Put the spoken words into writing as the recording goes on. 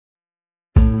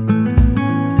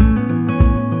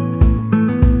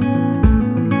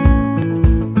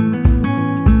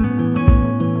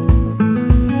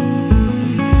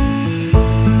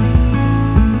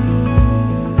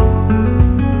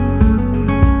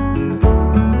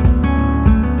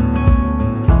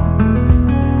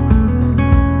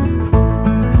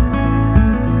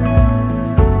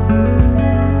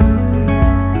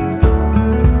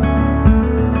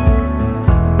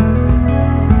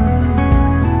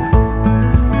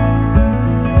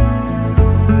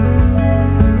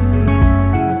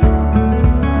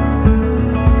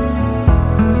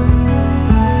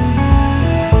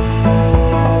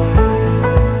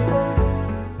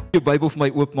jou Bybel vir my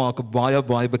oopmaak, 'n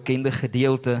baie bekende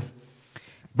gedeelte.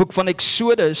 Boek van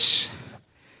Exodus,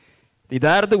 die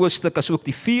 3de hoofstuk, as ook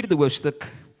die 4de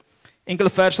hoofstuk. Enkele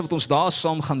verse wat ons daar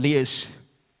saam gaan lees.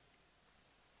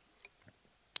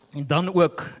 En dan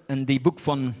ook in die boek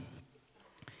van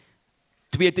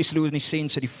 2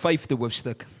 Tessalonisense, die 5de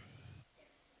hoofstuk.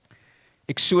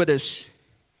 Exodus,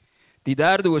 die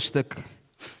 3de hoofstuk.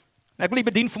 En ek wil u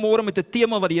bedien vanmôre met 'n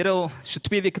tema wat die Here al so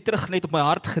 2 weke terug net op my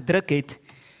hart gedruk het.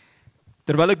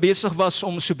 Terwyl ek besig was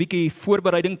om so 'n bietjie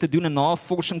voorbereiding te doen en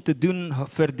navorsing te doen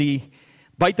vir die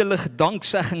buitelug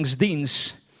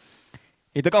dankseggingsdiens,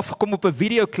 het ek afgekom op 'n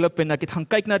videoklip en ek het gaan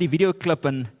kyk na die videoklip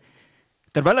en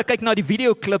terwyl ek kyk na die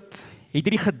videoklip, het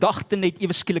hierdie gedagte net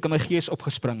ewe skielik in my gees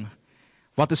opgespring.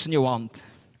 Wat is in jou hand?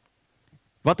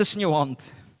 Wat is in jou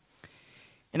hand?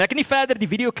 En ek het nie verder die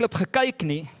videoklip gekyk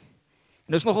nie.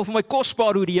 En dit is nogal vir my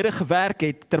kosbaar hoe die Here gewerk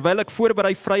het, terwyl ek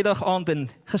voorberei Vrydag aand en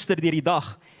gister deur die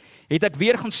dag, het ek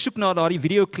weer gaan soek na daardie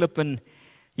videoklip en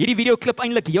hierdie videoklip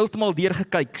eintlik heeltemal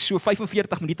deurgekyk, so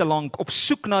 45 minute lank, op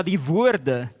soek na die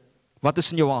woorde, wat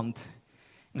is in jou hand?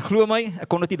 En glo my, ek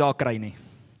kon dit nie daar kry nie.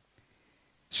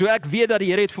 So ek weet dat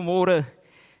die Here het vanmôre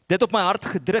dit op my hart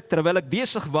gedruk, terwyl ek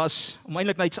besig was, om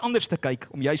eintlik na iets anders te kyk,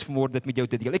 om juist vanmôre dit met jou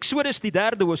te deel. Exodus die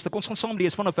 3de hoofstuk, ons gaan saam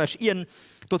lees vanaf vers 1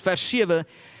 tot vers 7,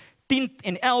 10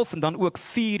 en 11 en dan ook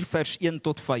 4 vers 1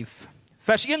 tot 5.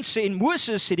 Vers 1 sê, en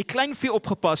Moses het die kleinvee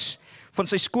opgepas van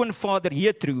sy skoonvader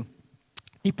Jethro,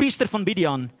 die priester van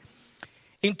Midian.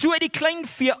 En toe hy die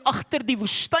kleinvee agter die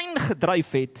woestyn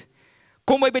gedryf het,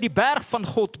 kom hy by die berg van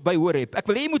God by Horeb. Ek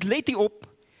wil hê jy moet let hierop,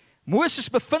 Moses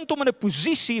bevind hom in 'n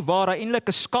posisie waar hy eintlik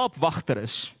 'n skaapwagter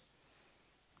is.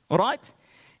 Alright?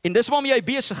 En dis waarmee hy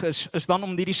besig is dan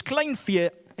om hierdie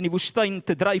kleinvee in die woestyn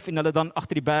te dryf en hulle dan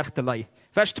agter die berg te lei.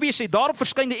 Vers 2 sê, daarop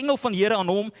verskyn die engel van die Here aan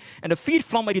hom in 'n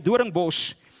vuurvlam uit die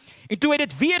doringbos. En toe hy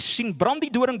dit weer sien, brand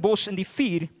die doringbos in die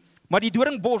vuur, maar die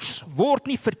doringbos word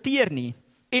nie verteer nie.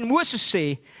 En Moses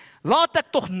sê, laat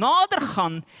ek tog nader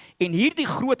gaan en hierdie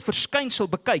groot verskynsel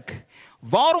bekyk,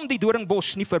 waarom die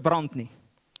doringbos nie verbrand nie.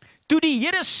 Toe die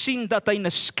Here sien dat hy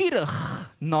nuuskierig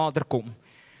nader kom,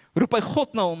 roep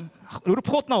God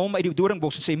na hom uit die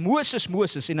doringbos en sê, Moses,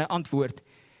 Moses, en hy antwoord,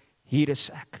 hier is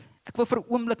ek. Ek wil vir 'n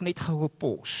oomblik net gou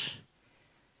pause.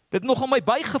 Dit nog aan my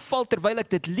bygeval terwyl ek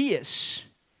dit lees,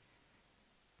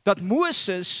 dat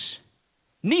Moses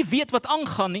nie weet wat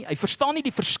aangaan nie, hy verstaan nie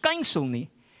die verskynsel nie,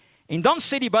 en dan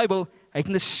sê die Bybel, hy het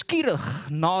nuuskierig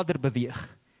nader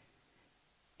beweeg.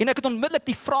 En ek het onmiddellik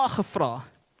die vraag gevra,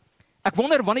 ek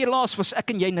wonder wanneer laas was ek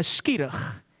en jy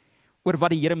nuuskierig oor wat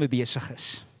die Here mee besig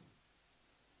is?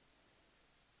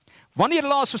 Wanneer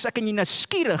laas was ek en jy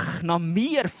nuuskierig na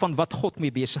meer van wat God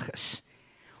mee besig is?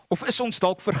 Of is ons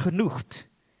dalk vergenoegd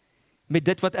met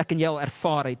dit wat ek en jy al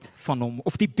ervaar het van hom,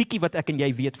 of die bietjie wat ek en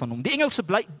jy weet van hom? Die Engelse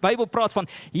Bybel praat van,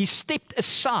 he stepped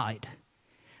aside.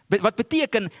 Wat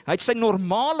beteken, hy het sy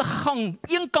normale gang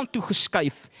een kant toe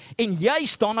geskuif, en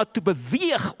juist daarna toe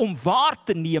beweeg om waar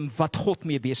te neem wat God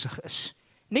mee besig is.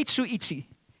 Net so ietsie,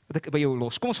 wat ek by jou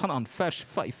los. Kom ons gaan aan, vers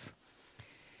 5.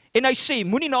 En hy sê,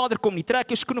 moenie nader kom nie, trek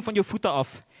jou skoene van jou voete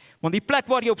af, want die plek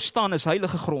waar jy op staan is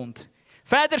heilige grond.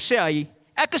 Verder sê hy,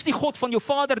 ek is die God van jou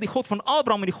vader, die God van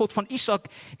Abraham en die God van Isak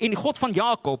en die God van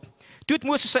Jakob. Toe het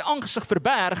Moses sy aangesig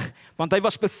verberg, want hy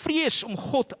was bevrees om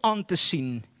God aan te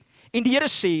sien. En die Here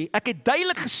sê, ek het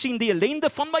duidelik gesien die ellende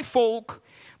van my volk,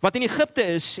 wat in Egipte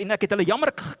is, en ek het hulle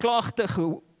jammerklaagte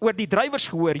oor die drywers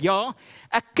gehoor. Ja,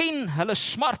 ek ken hulle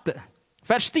smarte.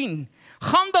 Vers 10,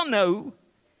 gaan dan nou,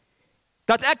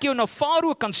 dat ek jou na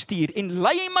Farao kan stuur, en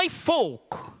lei my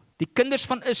volk, die kinders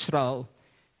van Israel,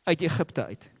 uit Egipte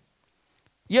uit.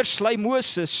 Eers lei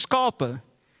Moses skape,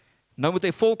 nou moet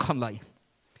hy volk gaan lei.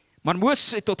 Maar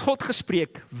Moses het tot God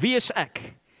gespreek, wie is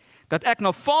ek? Dat ek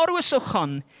na Farao sou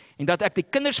gaan, en dat ek die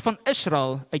kinders van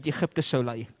Israel uit Egipte sou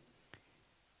lei.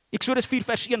 Eksodus 4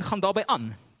 vers 1 gaan daarby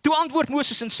aan. Toe antwoord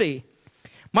Moses en sê,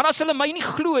 maar as hulle my nie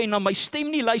glo en na my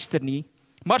stem nie luister nie,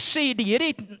 maar sê, die Here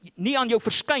het nie aan jou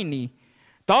verskyn nie,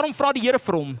 daarom vra die Here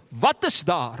vir hom, wat is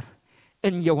daar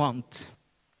in jou hand?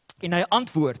 En hy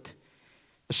antwoord,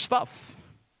 'n staf.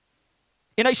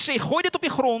 En hy sê, gooi dit op die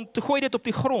grond, toe gooi dit op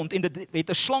die grond, en dit het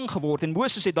 'n slang geword, en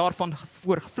Moses het daarvan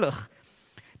voorgevlug.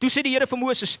 Toe sê die Here vir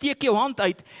Moses, steek jou hand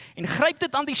uit, en gryp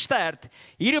dit aan die stert.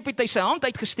 Hierop het hy sy hand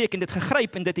uitgesteek, en dit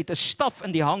gegryp, en dit het 'n staf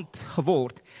in die hand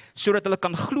geword, sodat hulle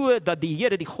kan glo dat die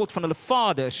Here, die God van hulle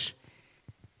vaders,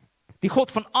 die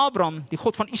God van Abraham, die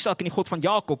God van Isak en die God van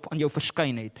Jakob aan jou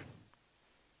verskyn het.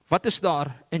 Wat is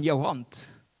daar in jou hand?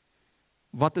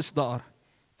 Wat is daar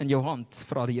in jou hand?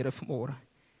 Vra die Here vanmôre.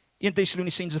 1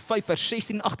 Tessalonisense 5 vers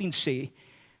 16 en 18 sê,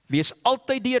 wees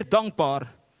altyd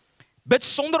dankbaar, bid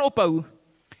sonder ophou,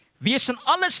 Wees in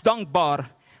alles dankbaar,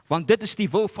 want dit is die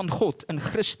wil van God in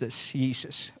Christus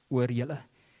Jesus oor julle.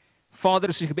 Vader,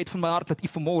 is die gebed van my hart dat U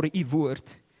vanmôre U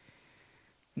woord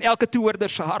en elke toehoorder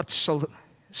se hart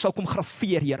sal kom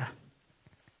graveer, Here.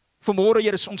 Vanmôre,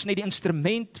 Here, is ons net die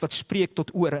instrument wat spreek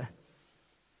tot ore.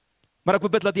 Maar ek wil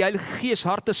bid dat die Heilige Gees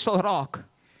harte sal raak.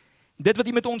 Dit wat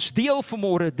U met ons deel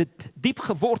vanmôre, dit diep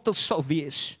gewortel sal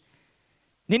wees.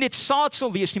 Nie net saad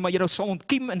sal wees nie, maar Here sal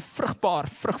ontkiem en vrugbaar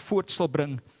vrug voort sal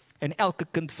bring in elke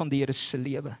kind van die Here se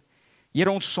lewe.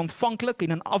 Here, ons is ontvanklik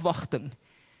en in afwagting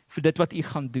vir dit wat U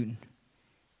gaan doen.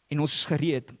 En ons is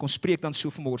gereed. Kom spreek dan so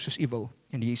vanmôre soos U wil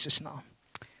in Jesus naam.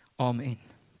 Amen.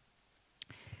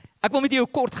 Ek wil met jou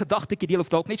 'n kort gedagtetjie deel of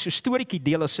dalk net so 'n storieetjie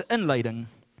deel as 'n inleiding.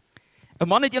 'n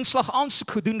Man het eenslag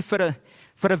aansoek gedoen vir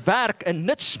 'n werk, 'n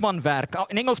nutsman werk.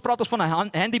 In Engels praat ons van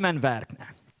 'n handyman werk.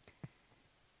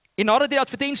 En nadat hy die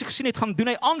advertensie gesien het, gaan doen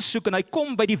hy aansoek en hy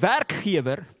kom by die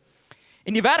werkgewer.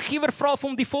 En die werkgewer vra vir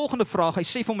hom die volgende vraag. Hy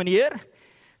sê vir hom: "Meneer,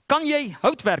 kan jy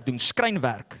houtwerk doen,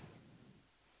 skrynwerk?"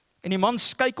 En die man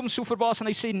kyk hom so verbaas en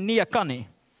hy sê: "Nee, ek kan nie."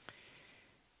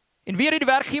 En weer het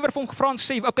die werkgewer vir hom gevra en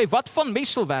sê: "Oké, wat van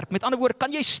messelwerk? Met ander woorde,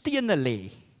 kan jy stene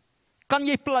lê? Kan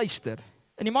jy pleister?"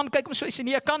 En die man kyk hom so en sê: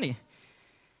 "Nee, ek kan nie."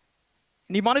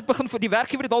 En die man het begin, die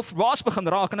werkgewer het al verbaas begin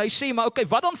raak en hy sê: "Maar oké,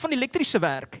 wat dan van elektriese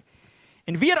werk?"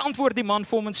 En weer antwoord die man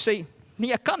vir hom en sê: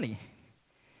 "Nee, ek kan nie."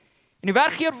 En die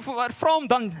werkgewer vra hom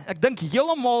dan, ek dink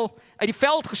heeltemal uit die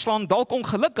veld geslaan, dalk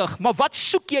ongelukkig: "Maar wat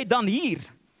soek jy dan hier?"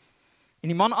 En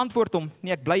die man antwoord hom: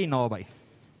 "Nee, ek bly hier naby."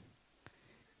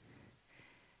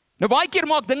 Nou baie keer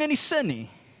maak dinge nie sin nie.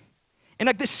 En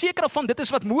ek is seker van dit is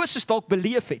wat Moses dalk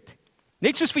beleef het.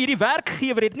 Net soos vir hierdie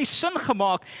werkgewer het nie sin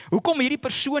gemaak hoekom hierdie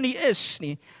persoon hier is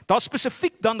nie. Daar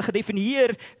spesifiek dan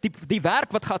gedefinieer die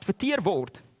werk wat geadverteer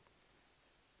word.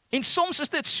 En soms is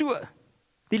dit so.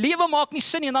 Die lewe maak nie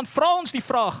sin nie en dan vra ons die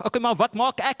vraag: "Oké, maar wat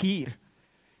maak ek hier?"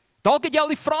 Dalk het jy al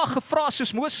die vraag gevra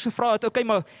soos Moses gevra het: "Oké,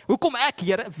 maar hoekom ek,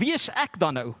 Here? Wie is ek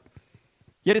dan nou?"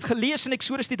 Jy het gelees in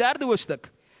Eksodus die 3de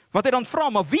hoofstuk. Wat hy dan vra: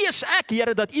 "Maar wie is ek,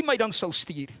 Here, dat U my dan sal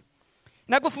stuur?"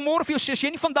 En ek wil vanmôre vir jou sê, as jy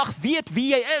nie vandag weet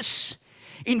wie jy is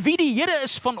en wie die Here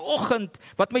is vanoggend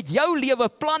wat met jou lewe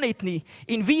plan het nie,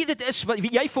 en wie dit is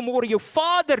wie jy vanmôre jou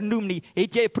Vader noem nie,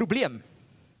 het jy 'n probleem.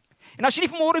 En as jy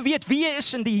nie vanmôre weet wie jy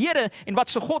is in die Here en wat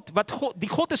die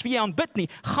God is wie jy aanbid nie,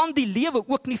 gaan die lewe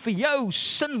ook nie vir jou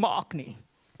sin maak nie.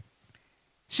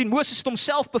 Sien, Moses het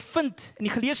homself bevind in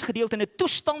die geleesde gedeelte in 'n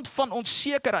toestand van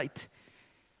onsekerheid.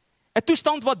 'n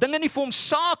Toestand waar dinge nie vir hom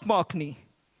saak maak nie.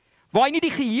 Waar hy nie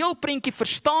die geheel prentjie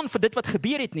verstaan vir dit wat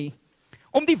gebeur het nie.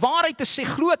 Om die waarheid te sê,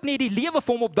 glo ek nie die lewe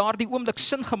vir hom op daardie oomblik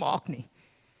sin gemaak nie.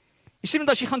 Jy sien,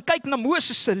 want as jy gaan kyk na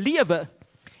Moses se lewe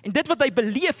en dit wat hy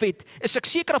beleef het, is ek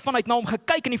seker van hy het na hom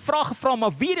gekyk en die vraag gevra: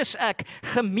 "Maar wie is ek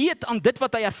gemeet aan dit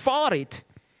wat hy ervaar het?"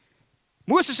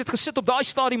 Moses het gesit op daai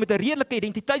stadium met 'n redelike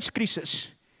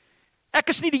identiteitskrisis. Ek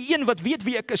is nie die een wat weet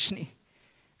wie ek is nie.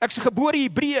 Ek is 'n gebore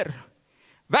Hebreër,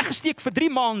 weggesteek vir 3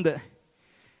 maande.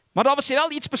 Maar daar was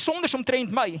wel iets besonders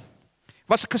omtrent my.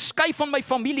 Was ek geskei van my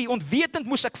familie, onwetend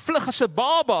moes ek vlug as 'n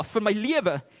baba vir my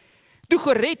lewe. Toe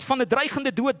gered van 'n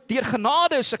dreigende dood, deur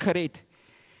genade is ek gered.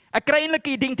 Ek kry eintlik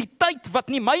 'n identiteit wat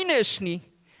nie myne is nie.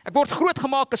 Ek word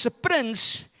grootgemaak as 'n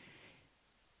prins.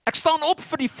 Ek staan op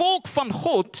vir die volk van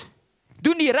God,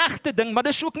 doen die regte ding, maar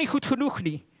dis ook nie goed genoeg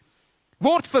nie.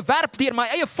 Word verwerp deur my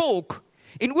eie volk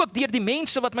en ook deur die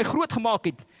mense wat my grootgemaak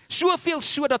het. Soveel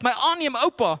so dat my aanneem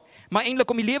oupa my eintlik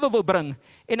om die lewe wil bring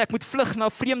en ek moet vlug na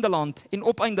 'n vreemde land en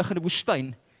opeindig in 'n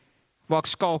woestyn waar ek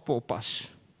skape oppas.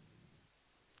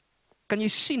 Kan jy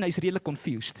sien, hy's redelik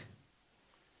confused.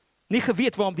 Nie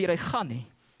geweet waarom hy gaan nie.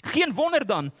 Geen wonder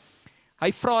dan,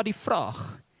 hy vra die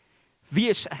vraag: wie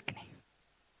is ek nie?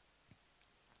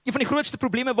 Een van die grootste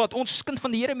probleme wat ons as kind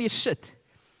van die Here mee sit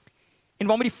en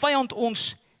waarmee die vyand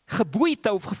ons geboeid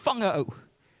hou of gevange hou,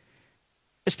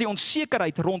 is die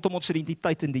onsekerheid rondom ons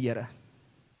identiteit in die Here.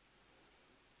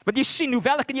 Want jy sien,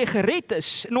 hoewel ek en jy gered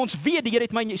is, en ons weet die Here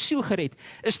het my in jou siel gered,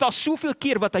 is daar soveel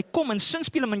keer wat hy kom en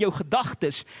sinspeel in jou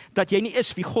gedagtes, dat jy nie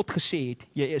is wie God gesê het,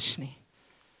 jy is nie.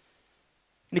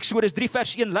 In Eksodus 3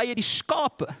 vers 1 lei hy die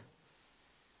skape.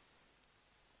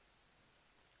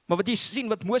 Maar wat jy sien,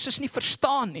 wat Moses nie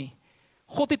verstaan nie,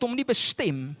 God het hom nie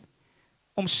bestem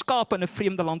om skape in 'n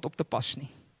vreemde land op te pas nie.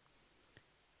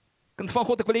 Kind van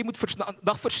God, ek wil jy moet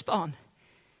vandag verstaan.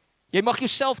 Jy mag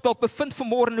jouself dalk bevind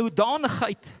vanmôre in 'n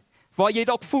hoedanigheid waar jy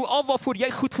dalk voel al waarvoor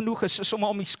jy goed genoeg is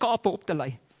om die skape op te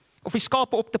lei of die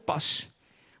skape op te pas.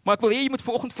 Maar ek wil hê jy moet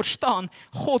vanoggend verstaan,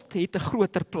 God het 'n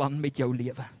groter plan met jou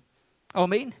lewe.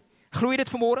 Amen. Glo jy dit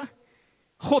vanmôre?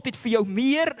 God het vir jou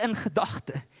meer in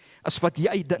gedagte as wat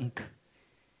jy dink.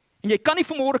 En jy kan nie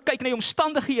vanmôre kyk na jou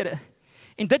omstandighede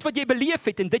en dit wat jy beleef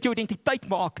het en dit jou identiteit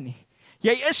maak nie.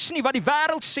 Jy is nie wat die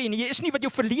wêreld sê nie, jy is nie wat jou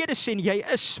verlede sê nie, jy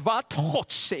is wat God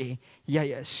sê jy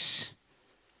is.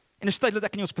 En is tyd dat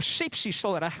ek in ons persepsie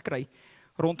sal regkry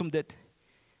rondom dit.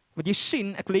 Wat jy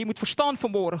sien, ek wil hê jy moet verstaan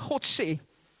vanmôre, God sê,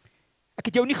 ek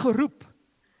het jou nie geroep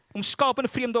om skaap in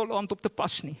 'n vreemde land op te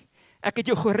pas nie. Ek het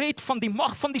jou gered van die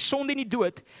mag van die sonde en die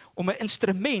dood, om 'n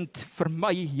instrument vir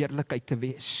my heerlikheid te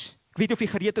wees. Ek weet of jy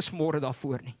gereed is vanmôre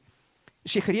daarvoor nie.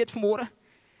 Is jy gereed vanmôre?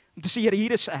 Om te sê, Here,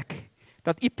 hier is ek,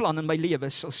 dat u plan in my lewe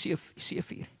sal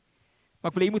seëvier.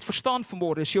 Maar ek wil jy moet verstaan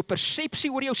vanmôre, is jou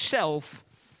persepsie oor jouself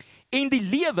en die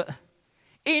lewe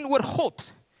en oor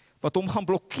God wat hom gaan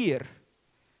blokkeer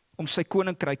om sy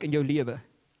koninkryk in jou lewe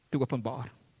te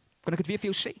openbaar. Kan ek dit weer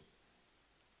vir jou sê?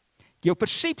 Jou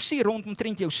persepsie rondom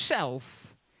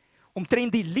jouself,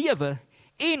 omtrent die lewe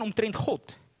en omtrent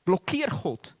God, blokkeer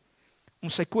God om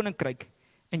sy koninkryk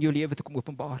in jou lewe te kom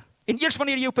openbaar. En eers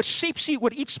wanneer jou persepsie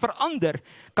oor iets verander,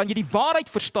 kan jy die waarheid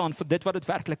verstaan vir dit wat dit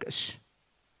werklik is.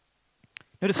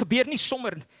 Nou dit gebeur nie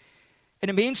sommer in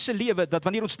 'n mens se lewe dat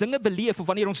wanneer ons dinge beleef of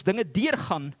wanneer ons dinge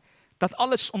deurgaan, dat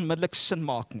alles onmiddellik sin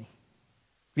maak nie.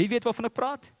 Wie weet waarvan ek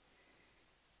praat?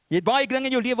 Jy het baie dinge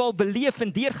in jou lewe al beleef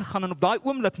en deurgegaan en op daai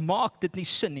oomblik maak dit nie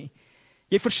sin nie.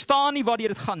 Jy verstaan nie waartoe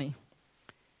dit gaan nie.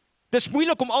 Dis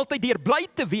moeilik om altyd deur bly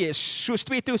te wees, soos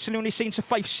 2 Tessalonisense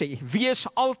 5 sê. Wees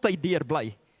altyd deur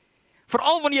bly.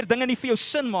 Veral wanneer dinge nie vir jou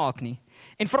sin maak nie.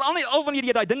 En veral nie al wanneer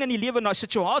jy daai dinge in die lewe en daai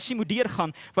situasie moet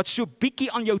deurgaan wat so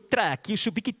bietjie aan jou trek, jy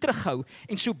so bietjie terughou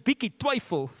en so bietjie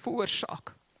twyfel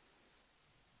veroorsaak.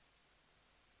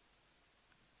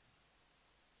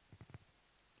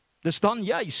 Dis dan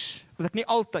juis wat ek nie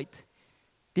altyd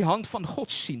die hand van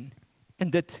God sien in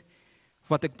dit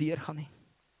wat ek deurgaan nie.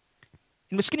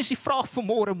 En miskien is die vraag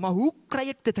vanmôre, maar hoe kry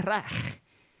ek dit reg?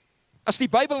 As die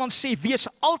Bybel dan sê, wees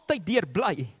altyd deur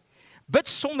bly, bid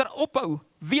sonder ophou,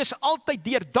 wees altyd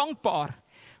deur dankbaar.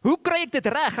 Hoe kry ek dit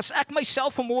reg as ek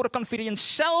myself vanmôre kan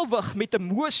vereenselwig met 'n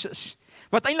Moses,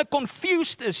 wat eintlik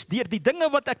confused is deur die dinge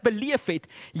wat ek beleef het?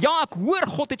 Ja, ek hoor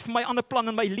God het vir my 'n ander plan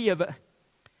in my lewe.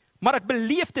 Maar ek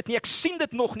beleef dit nie, ek sien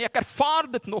dit nog nie, ek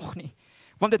ervaar dit nog nie,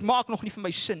 want dit maak nog nie vir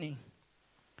my sin nie.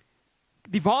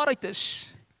 Die waarheid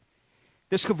is,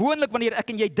 dis gewoonlik wanneer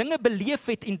ek en jy dinge beleef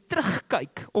het en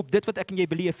terugkyk op dit wat ek en jy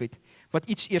beleef het, wat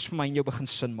iets eers vir my en jou begin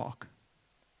sin maak.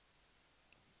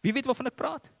 Wie weet waarvan ek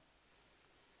praat?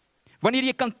 Wanneer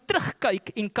jy kan terugkyk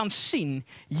en kan sien,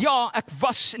 ja, ek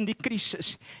was in die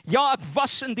krisis, ja, ek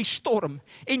was in die storm,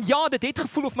 en ja, dit het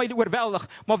gevoel of my oorweldig,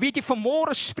 maar weet jy,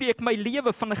 vanmôre spreek my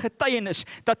lewe van 'n getuienis,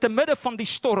 dat te midde van die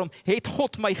storm, het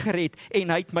God my gered, en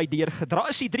hy het my deurgedra.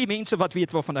 Is die 3 mense wat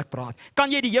weet waarvan ek praat? Kan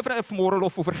jy die Here vanmôre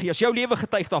lof of vergee, as jou lewe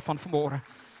getuig daarvan vanmôre?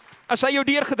 As hy jou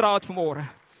deurgedra het vanmôre?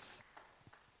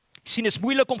 Sien, is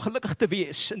moeilik om gelukkig te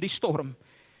wees in die storm,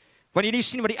 wanneer jy nie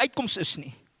sien wat die uitkoms is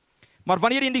nie. Maar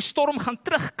wanneer jy in die storm gaan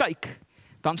terugkyk,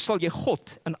 dan sal jy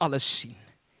God in alles sien.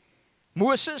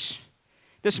 Moses,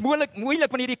 dis moeilik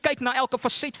wanneer jy kyk na elke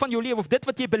faset van jou lewe, of dit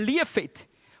wat jy beleef het,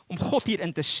 om God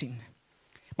hierin te sien.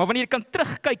 Maar wanneer jy kan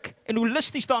terugkyk en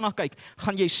holisties daarna kyk,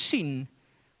 gaan jy sien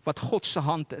wat God se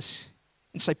hand is,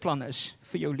 en sy plan is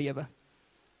vir jou lewe.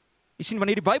 Jy sien,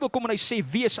 wanneer die Bybel kom en hy sê,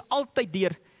 wees altyd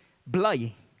deur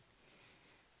bly.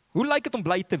 Hoe lyk dit om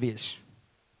bly te wees?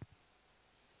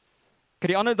 Ek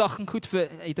het die ander dag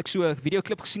het ek so 'n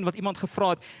videoklip gesien wat iemand gevra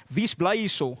het, wie's bly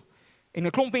hierso? En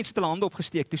 'n klomp mense het hulle hande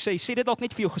opgesteek. Toe sê dit dalk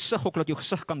net vir jou gesig ook, dat jou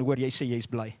gesig kan hoor, jy sê jy's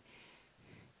bly.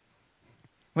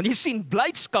 Want jy sien,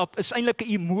 blydskap is eintlik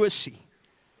 'n emosie.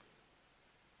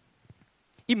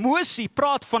 Emosie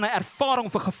praat van 'n ervaring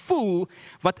of 'n gevoel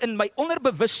wat in my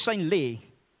onderbewussyn lê,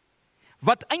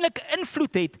 wat eintlik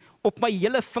invloed het op my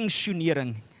hele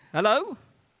funksionering. Hallo?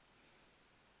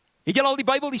 Het julle al die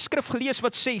Bybel, die skrif gelees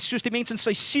wat sê, soos die mens in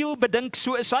sy siel bedink,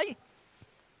 so is hy?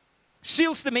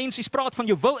 Sielsdimensies praat van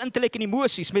jou wil, intellek en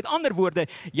emosies. Met ander woorde,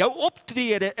 jou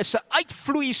optrede is 'n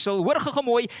uitvloeisel, hoor gou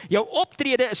mooi, jou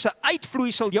optrede is 'n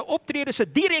uitvloeisel, jou optrede is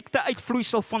 'n direkte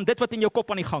uitvloeisel van dit wat in jou kop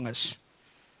aan die gang is.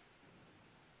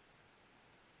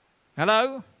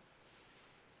 Hallo?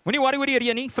 Moenie worry oor die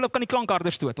reën nie, Philip kan die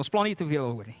klankharder stoot, ons plan nie te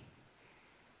veel oor nie.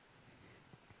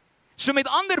 So met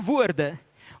ander woorde,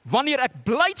 wanneer ek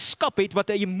blydskap het wat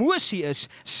 'n emosie is,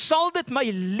 sal dit my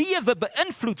lewe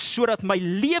beïnvloed sodat my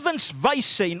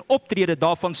lewenswyse en optrede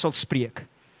daarvan sal spreek.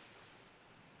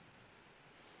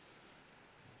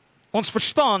 Ons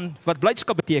verstaan wat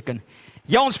blydskap beteken.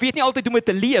 Ja, ons weet nie altyd hoe om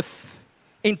te leef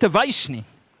en te wys nie.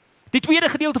 Die tweede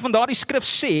gedeelte van daardie skrif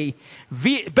sê,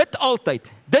 bid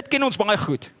altyd. Dit ken ons baie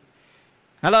goed.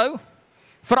 Hallo?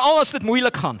 Veral as dit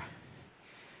moeilik gaan.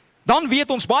 Dan weet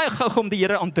ons baie gou om die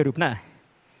Here aan te roep, né?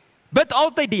 Bid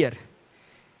altyd deur.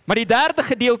 Maar die derde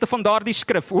gedeelte van daardie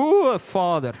skrif, o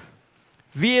Vader,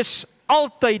 wees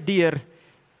altyd deur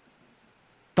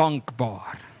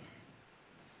dankbaar.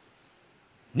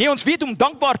 Nee, ons weet om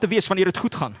dankbaar te wees wanneer dit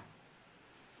goed gaan.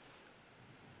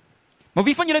 Maar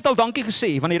wie van julle het al dankie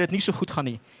gesê wanneer dit nie so goed gaan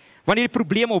nie? Wanneer die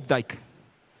probleme opduik?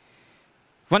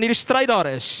 Wanneer die stryd daar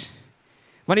is?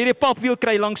 Wanneer jy papwiel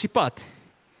kry langs die pad?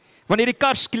 Wanneer die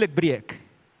kar skielik breek?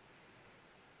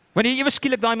 Wanneer jy ewe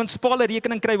skielik daai munisipale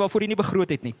rekening kry waarvoor jy nie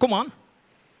begroot het nie? Kom aan.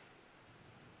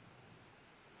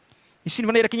 Jy sien,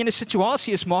 wanneer ek in 'n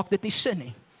situasie is, maak dit nie sin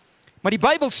nie. Maar die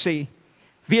Bybel sê,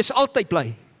 wees altyd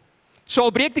bly. So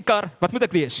al breek die kar, wat moet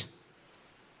ek wees?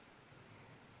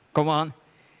 Kom aan.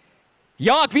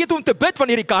 Ja, ek weet om te bid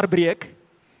wanneer die kar breek.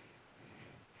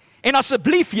 En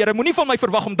asseblief, Here, moenie van my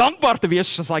verwag om dankbaar te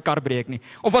wees as daai kar breek nie,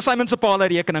 of as hy munisipale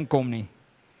rekening kom nie.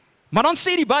 Maar dan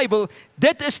sê die Bybel,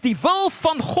 dit is die wil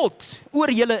van God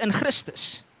oor julle in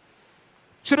Christus.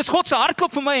 So dis God se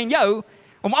hartklop vir my en jou,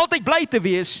 om altyd bly te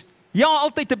wees, ja,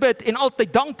 altyd te bid en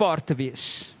altyd dankbaar te wees.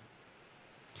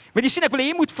 Maar jy sien, ek wil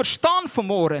hê jy moet verstaan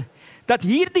vanmôre, dat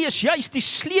hierdie is juist die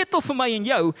sleutel vir my en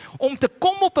jou, om te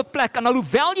kom op 'n plek, en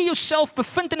alhoewel jy jouself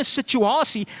bevind in 'n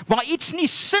situasie, waar iets nie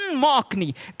sin maak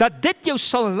nie, dat dit jou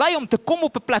sal lei om te kom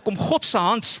op 'n plek, om God se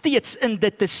hand steeds in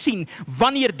dit te sien,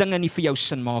 wanneer dinge nie vir jou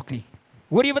sin maak nie.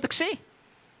 Hoor jy wat ek sê?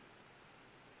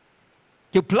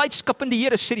 Jou blydskap in die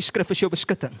Here, sê die skrif, is jou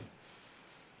beskutting.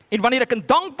 En wanneer ek in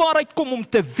dankbaarheid kom om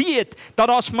te weet, dat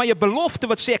daar is vir my 'n belofte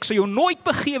wat sê, ek sal jou nooit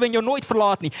begewe en jou nooit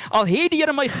verlaat nie. Al het die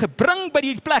Here my gebring by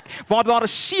die plek, waar daar 'n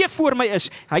see voor my is,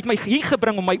 hy het my hier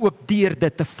gebring om my ook deur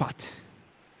dit te vat.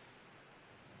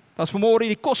 Dat is vanmôre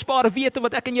die kosbare wete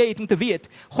wat ek en jy het om te weet.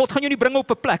 God gaan jou nie bring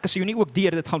op 'n plek, as jy jou nie ook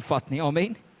deur dit gaan vat nie,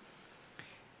 amen.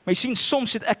 Maar jy sien,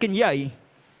 soms het ek en jy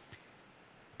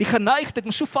die geneigtheid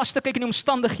om so vas te kyk in die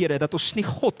omstandighede, dat ons nie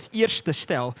God eerste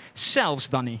stel, selfs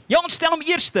dan nie. Ja, ons stel hom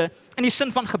eerste in die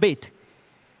sin van gebed,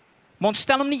 maar ons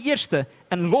stel hom nie eerste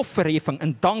in lofverheffing,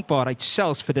 in dankbaarheid,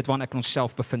 selfs vir dit waarin ek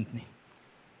onsself bevind nie.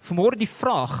 Vanmôre die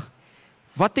vraag,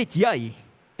 wat het jy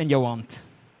in jou hand?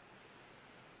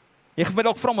 Jy gaan my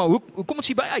dalk vra, maar hoe kom ons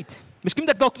hierby uit? Miskien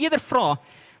moet ek dalk eerder vra,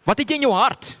 wat het jy in jou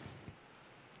hart?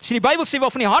 Sien, die Bybel sê,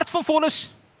 waarvan die hart van vol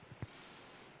is,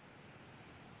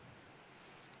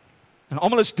 en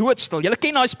almal is doodstil. Julle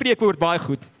ken daai spreekwoord baie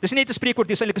goed. Dis nie net 'n spreekwoord,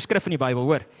 dis eintlik 'n skrif in die Bybel,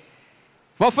 hoor.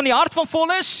 Waarvan die hart van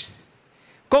vol is?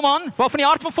 Kom aan, waarvan die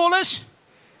hart van vol is?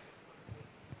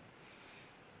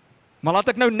 Maar laat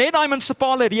ek nou net daai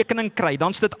munisipale rekening kry, dan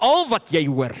is dit al wat jy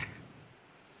hoor.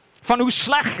 Van hoe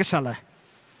sleg is hulle.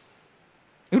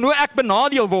 En hoe ek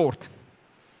benadeel word.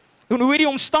 En hoe hierdie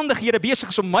omstandighede besig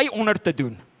is om my onder te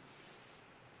doen.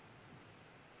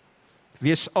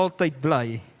 Wees altyd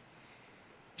bly.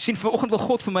 Sien, vanoggend wil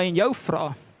God vir my en jou vra,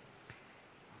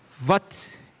 wat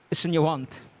is in jou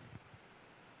hand?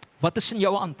 Wat is in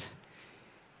jou hand?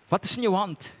 Wat is in jou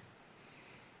hand?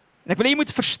 En ek wil hê jy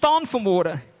moet verstaan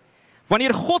vanmôre,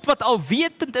 wanneer God wat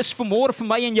alwetend is vanmôre vir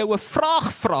my en jou 'n vraag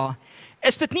vra,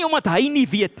 is dit nie omdat hy nie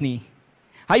weet nie.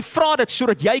 Hy vra dit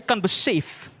sodat jy kan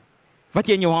besef wat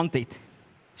jy in jou hand het.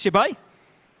 Is jy by?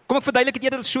 Kom ek verduidelik dit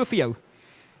eerder so vir jou.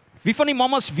 Wie van die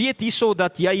mammas weet hierso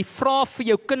dat jy vra vir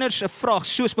jou kinders 'n vraag,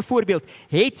 soos byvoorbeeld,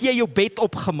 het jy jou bed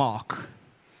opgemaak?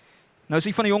 Nou is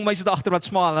die van die jong meisies agter wat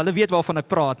smaal, hulle weet waarvan ek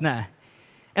praat, né?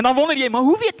 En dan wonder jy, maar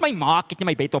hoe weet my ma ek het nie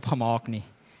my bed opgemaak nie?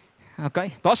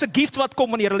 Okay, daar's 'n gift wat kom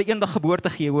wanneer hulle eendag geboorte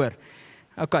gee, hoor.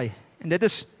 Okay, en dit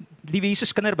is liewe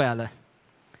Jesus kinder by hulle.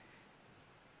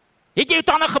 Het jy jou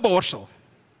tande geborsel?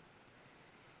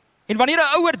 En wanneer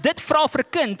 'n ouer dit vra vir 'n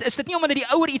kind, is dit nie omdat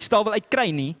die ouer iets daar wil uitkry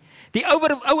nie. Die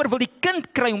ouer wil die kind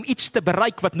kry om iets te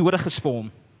bereik wat nodig is vir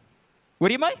hom.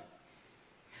 Hoor jy my?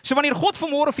 So wanneer God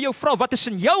vanmôre vir jou vra, wat is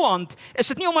in jou hand,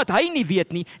 is dit nie omdat hy nie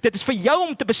weet nie, dit is vir jou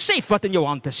om te besef wat in jou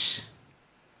hand is.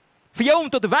 Vir jou om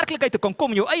tot 'n werklikheid te kan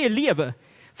kom in jou eie lewe,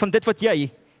 van dit wat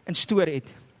jy in stoor het.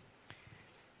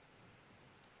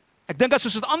 Ek dink as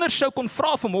ons dit anders sou kon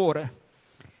vra vanmôre,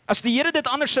 as die Here dit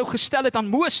anders sou gestel het aan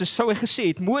Moses, sou hy gesê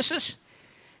het, Moses,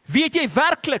 weet jy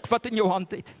werklik wat in jou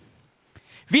hand het?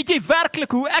 Weet jy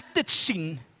werklik hoe ek dit sien,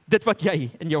 dit wat jy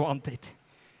in jou hand het?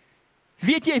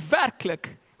 Weet jy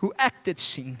werklik hoe ek dit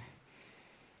sien?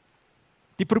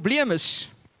 Die probleem is,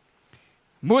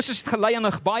 Moses het gelei aan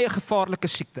 'n baie gevaarlike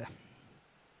siekte.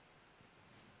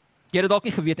 Jy het dit dalk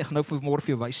nie geweet, ek gaan nou vanmôre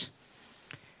vir jou wys.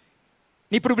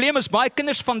 Die probleem is, baie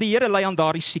kinders van die Here ly aan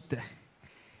daardie siekte.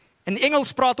 In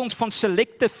Engels praat ons van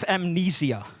selective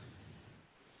amnesia.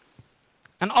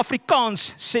 In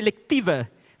Afrikaans, selektiewe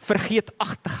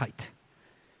vergeetachtigheid.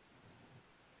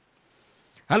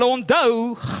 Hulle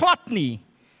onthou glad nie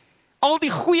al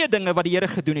die goeie dinge wat die Here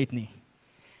gedoen het nie.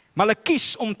 Maar hulle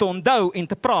kies om te onthou en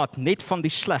te praat net van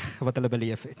die sleg wat hulle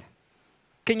beleef het.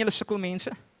 Ken julle sulke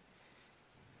mense?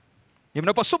 Jy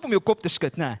moet nou pas op om jou kop te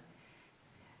skud, né?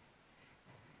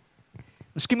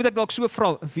 Miskien moet ek dalk so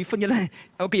vra, wie van julle,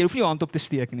 okay, jy hoef nie jou hand op te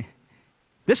steek nie.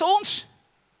 Dis ons.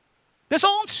 Dis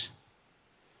ons.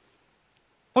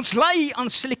 Ons ly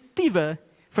aan selektiewe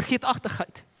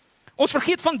vergeetachtigheid. Ons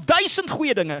vergeet van 1000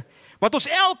 goeie dinge, wat ons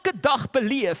elke dag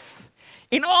beleef,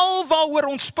 en al waaroor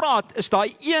ons praat, is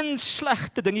daai een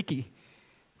slegte dingetjie,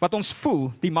 wat ons voel,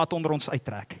 die mat onder ons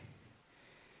uittrek.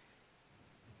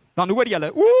 Dan hoor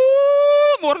julle,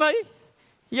 Mornè,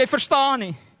 jy verstaan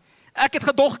nie. Ek het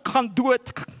gedog ek gaan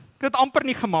dood, ek het amper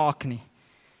nie gemaak nie.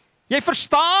 Jy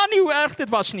verstaan nie hoe erg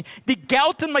dit was nie. Die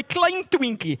gout in my klein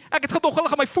twinkie, ek het gedog hulle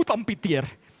gaan my voet amputeer.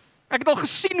 Ek het al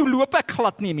gesien hoe loop ek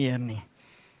glad nie meer nie.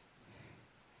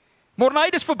 Mornè,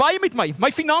 dis verby met my. My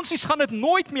finansies gaan dit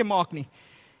nooit meer maak nie.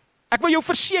 Ek wil jou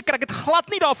verseker, ek het glad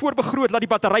nie daarvoor begroot dat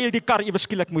die batterye die kar ewe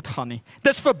skielik moet gaan nie.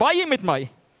 Dis verby met my.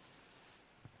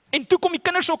 En toe kom die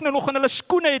kinders ook nou nog in hulle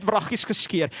skoene het wraggies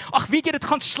geskeer. Ag, weet jy, dit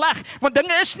gaan sleg, want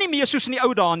dinge is nie meer soos in die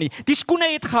ou dae nie. Die skoene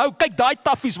het gehou, kyk, daai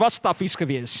taffies was taffies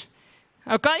gewees.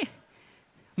 Okay?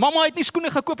 Mamma het nie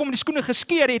skoene gekoop om die skoene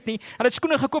geskeer het nie. Hulle het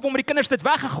skoene gekoop om die kinders dit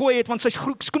weggegooi het, want sy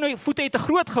skoene voete het te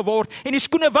groot geword en die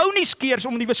skoene wou nie skeer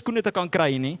om nuwe skoene te kan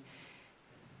kry nie.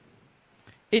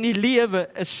 En die lewe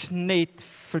is net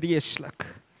vreeslik.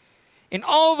 En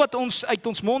al wat ons uit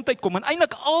ons mond uitkom, en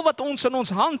eintlik al wat ons in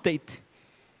ons hand het,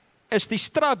 is die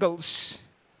struggles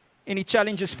en die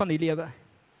challenges van die lewe.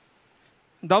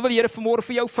 Dan wil die Here vanmôre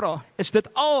vir jou vra, is dit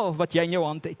al wat jy in jou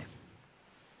hand het?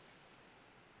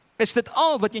 Is dit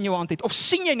al wat jy in jou hand het? Of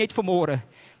sien jy net vanmôre,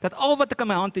 dat al wat ek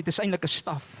in my hand het, is eintlik 'n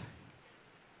staf?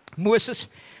 Moses,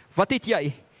 wat het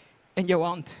jy in jou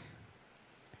hand?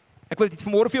 Ek wil dit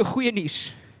vanmôre vir jou goeie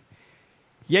nuus.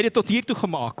 Jy het dit tot hier toe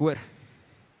gemaak, hoor.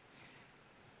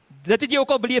 Dit het jy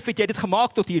ook al beleef, het jy dit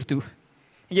gemaak tot hier toe.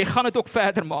 En jy gaan dit ook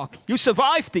verder maak. You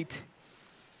survived it.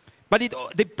 But it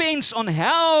depends on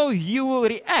how you will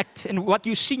react and what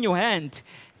you see in your hand.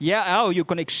 Yeah, how you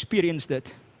can experience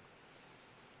that.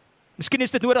 Miskien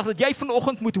is dit nodig dat jy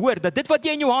vanoggend moet hoor, dat dit wat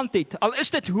jy in jou hand het, al is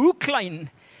dit hoe klein,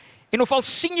 en of al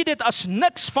sien jy dit as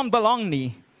niks van belang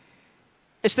nie,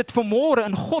 is dit vanmôre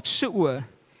in God se oë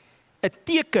 'n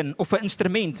teken of 'n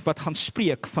instrument wat gaan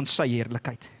spreek van sy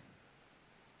heerlikheid.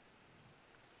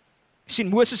 Sien,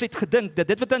 Moses het gedink dat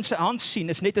dit wat in sy hand sien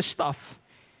is net 'n staf.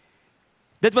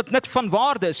 Dit wat niks van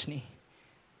waarde is nie.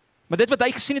 Maar dit wat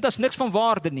hy gesien het as niks van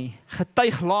waarde nie,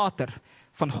 getuig later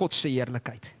van God se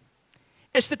heerlikheid.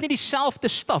 Is dit nie dieselfde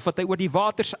staf wat hy oor die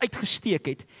waters uitgesteek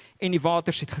het en die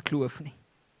waters het gekloof nie?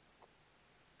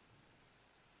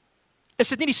 Is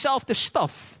dit nie dieselfde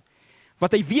staf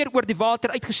wat hy weer oor die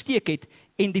water uitgesteek het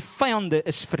en die vyande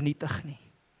is vernietig nie?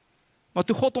 Maar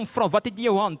toe God hom vra, wat het in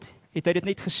jou hand, het hy dit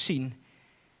net gesien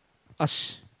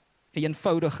as 'n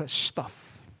eenvoudige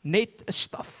staf. Net 'n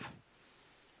staf.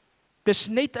 Dis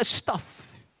net 'n staf.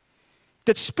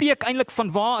 Dit spreek eintlik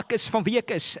van waar ek is, van wie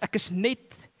ek is. Ek is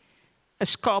net 'n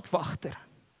skaapwagter.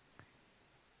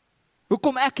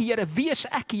 Hoekom ek, Here? Wie is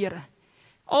ek, Here?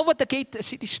 Al wat ek het is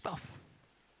hierdie staf.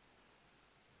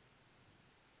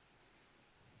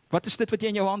 Wat is dit wat jy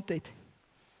in jou hand het?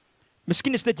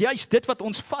 Miskien is dit juist dit wat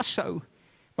ons vashou,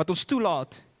 wat ons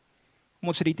toelaat om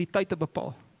ons identiteit te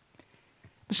bepaal.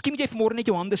 Miskien moet jy vanmôre net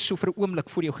jou hande so vir 'n oomblik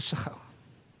voor jou gesig hou.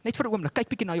 Net vir 'n oomblik, kyk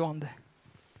bietjie na jou hande.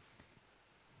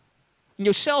 En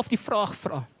jouself die vraag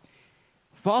vra,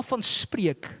 waarvan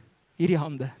spreek hierdie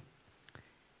hande?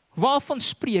 Waarvan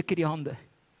spreek hierdie hande?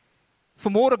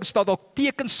 Vanmôre is daar dalk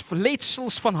tekens,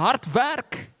 verletsels van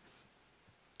hardwerk.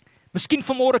 Miskien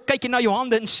vanmôre kyk jy na jou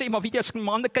hande en sê, maar weet jy, as ek na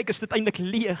my hande kyk, is dit eintlik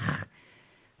leeg,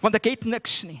 want ek het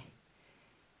niks nie.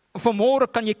 En vanmôre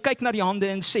kan jy kyk na die hande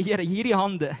en sê, Here, hierdie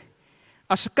hande,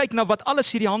 as ek kyk na wat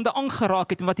alles hierdie hande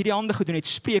aangeraak het en wat hierdie hande gedoen het,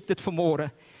 spreek dit vanmôre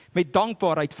met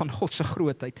dankbaarheid van God se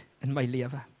grootheid in my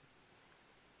lewe.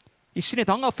 Jy sien,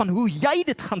 dit hang af van hoe jy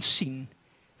dit gaan sien,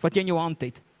 wat jy in jou hand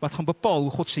het, wat gaan bepaal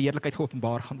hoe God se heerlikheid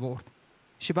geopenbaar gaan word.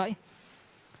 Is jy by?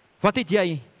 Wat het jy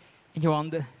in jou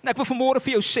hande? En ek wil vanmôre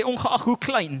vir jou sê, ongeag hoe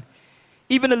klein,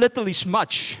 even a little is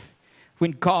much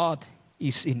when God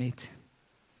is in it.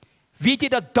 Weet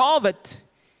jy dat Dawid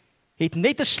het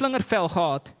net 'n slingervel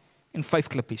gehad en 5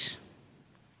 klippies?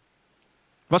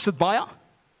 Was dit baie?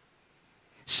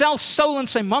 Selfs Saul en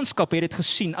sy manskap het dit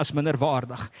gesien as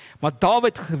minderwaardig, maar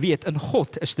Dawid geweet, in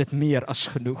God is dit meer as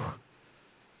genoeg.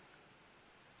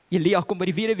 Elia kom by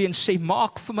die weduwee en sê,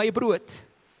 maak vir my brood.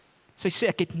 Sy sê,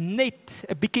 ek het net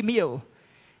 'n bietjie meel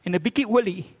en 'n bietjie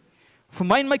olie vir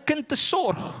my en my kind te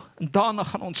sorg, en daarna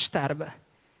gaan ons sterwe.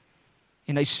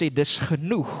 En hy sê, dis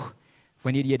genoeg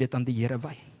wanneer jy dit aan die Here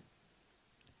wy.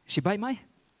 Is jy by my?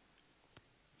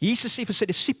 Jesus sê vir sy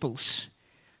disippels,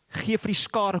 gee vir die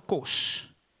skare kos.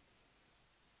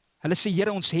 Hulle sê,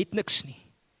 Here, ons het niks nie.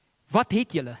 Wat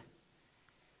het julle?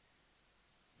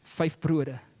 5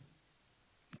 brode,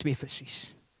 2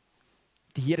 vissies.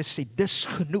 Die Here sê, dis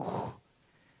genoeg,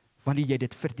 wanneer jy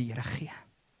dit vir die Here gee.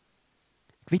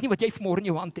 Ek weet nie wat jy vanmôre in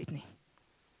jou hand het nie.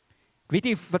 Ek weet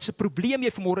nie wat se probleem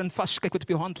jy vanmôre in vaskyk wat op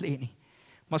jou hand lê nie.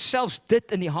 Maar selfs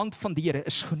dit in die hand van die Here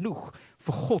is genoeg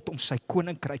vir God om sy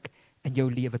koninkryk in jou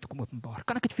lewe te kom openbaar.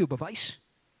 Kan ek dit vir jou bewys?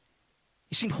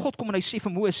 Jy sien, God kom en hy sê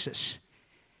vir Moses,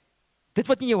 dit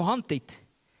wat in jou hand het,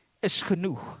 is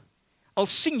genoeg. Al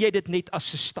sien jy dit net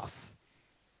as 'n staf.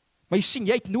 Maar jy sien,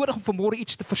 jy het nodig om vanmôre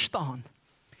iets te verstaan.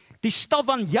 Die staf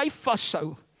waaraan jy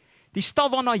vashou, die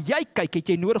staf waarna jy kyk, het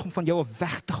jy nodig om van jou af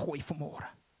weg te gooi vanmôre.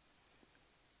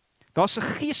 Daar's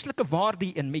 'n geestelike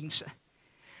waarde in mense.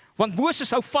 Want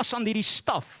Moses hou vas aan hierdie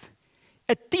staf,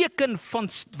 'n teken van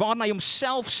waarna hy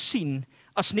homself sien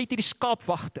as net hierdie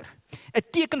skaapwagter, 'n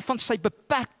teken van sy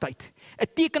beperktheid,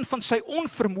 'n teken van sy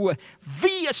onvermoë.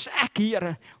 Wie is ek,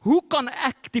 Here? Hoe kan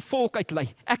ek die volk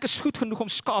uitlei? Ek is goed genoeg om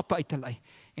skape uit te lei.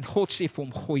 En God sê vir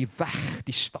hom, gooi weg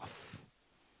die staf.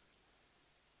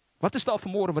 Wat is daar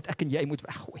vanmôre wat ek en jy moet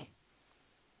weggooi?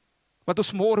 Wat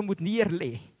ons môre moet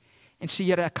neerlê en sê,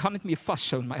 Here, ek kan dit nie meer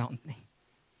vashou in my hand nie.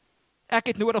 Ek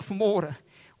het nodig vanmôre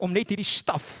om net hierdie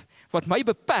staf wat my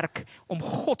beperk om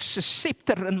God se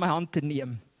scepter in my hand te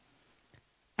neem.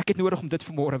 Ek het nodig om dit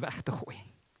vanmôre weg te gooi.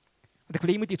 Want ek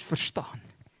wil jy moet dit verstaan.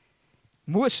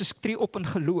 Moses tree op in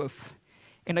geloof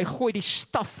en hy gooi die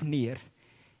staf neer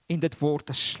en dit word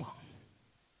 'n slang.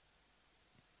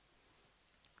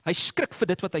 Hy skrik vir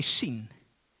dit wat hy sien.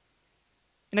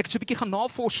 En ek het so 'n bietjie gaan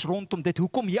navors rondom dit.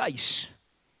 Hoekom juis?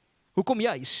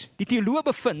 Die teoloë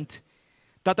bevind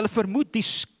dat hulle vermoed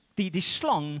die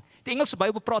slang, die Engelse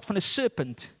Bybel praat van 'n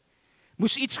serpent,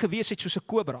 moes iets gewees het soos 'n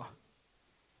kobra.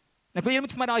 En ek wil jy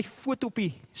moet vir my daai foto op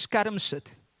die skerm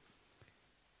sit.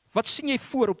 Wat sien jy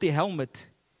voor op die helmet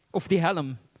of die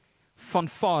helm van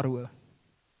Farao?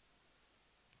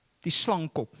 Die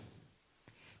slangkop.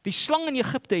 Die slang in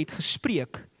Egipte het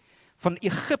gespreek van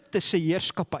Egipte se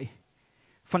heerskappy,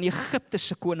 van Egipte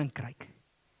se koninkryk.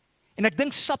 En ek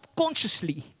dink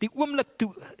subconsciously, die oomblik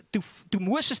toe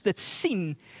Moses dit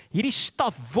sien, hierdie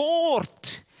staf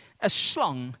word 'n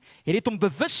slang, het dit hom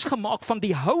bewus gemaak van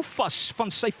die houvas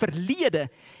van sy verlede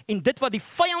en dit wat die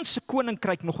vyand se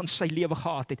koninkryk nog in sy lewe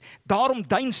gehad het. Daarom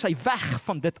duin sy weg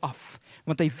van dit af,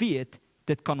 want hy weet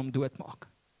dit kan hom doodmaak.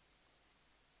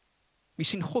 Jy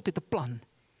sien, God het 'n plan.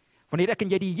 Wanneer ek en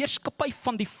jy die heerskappy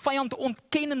van die vyand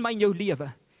ontken in my en jou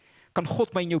lewe, kan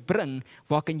God my en jou bring,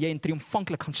 waar kan jy in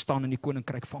triomfantlik gaan staan in die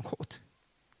koninkryk van God.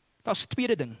 Daar's 'n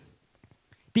tweede ding.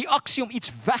 Die aksie om iets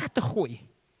weg te gooi,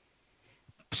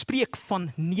 spreek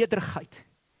van nederigheid.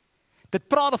 Dit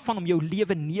praat van om jou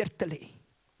lewe neer te lê.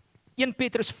 1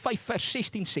 Petrus 5 vers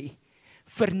 16 sê,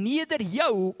 verneder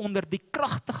jou onder die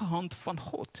kragtige hand van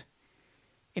God,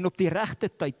 en op die regte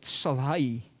tyd sal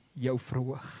hy jou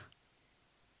verhoog.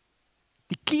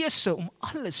 Die keuse om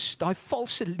alles, daai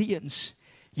valse leuns,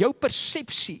 jou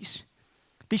persepsies,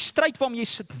 die stryd waarmee jy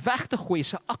sit weg te gooi,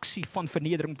 is 'n aksie van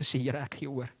vernedering om te sê, Here, ek gee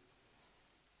oor.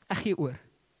 Ek gee oor.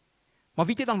 Maar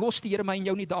weet jy, dan los die Here my en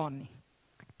jou nie daar nie.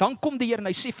 Dan kom die Here en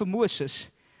hy sê vir Moses,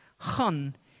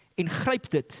 gaan en gryp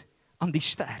dit aan die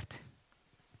stert.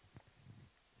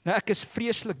 Nou, ek is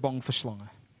vreeslik bang vir slange.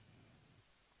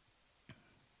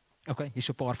 Okay, hier's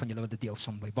 'n paar van julle wat dit deel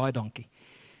saam by. Baie dankie.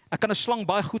 Ek kan 'n slang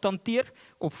baie goed hanteer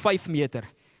op 5 meter,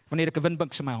 wanneer ek 'n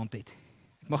windbinks in my hand het.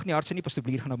 Ek mag nie hard sê nie, pastoor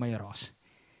gaan nou my raas.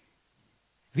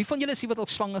 Wie van julle is wat al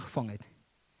slange gevang het?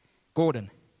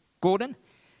 Gordon,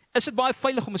 is dit baie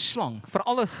veilig om 'n slang,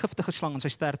 veral 'n giftige slang, in sy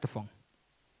stert te vang?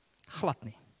 Glad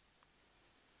nie.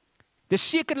 Dis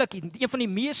sekerlik een van die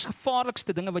mees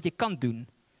gevaarlikste dinge wat jy kan doen,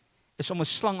 is om 'n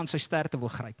slang aan sy stert te wil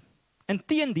gryp.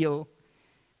 Inteendeel,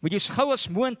 moet jy so gou as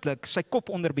moontlik sy kop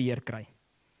onder beheer kry.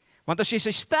 Want as jy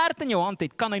sy stert in jou hand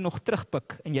het, kan hy nog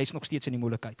terugpik en jy's nog steeds in die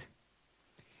moeilikheid.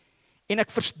 En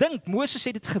ek verdink, Moses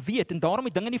het dit geweet en daarom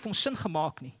het dinge nie vir hom sin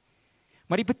gemaak nie.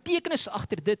 Maar die betekenis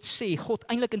agter dit sê God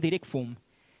eintlik indirek vir hom,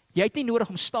 jy het nie nodig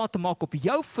om staat te maak op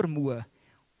jou vermoë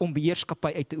om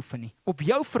beheerskappy uit te oefen nie, op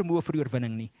jou vermoë vir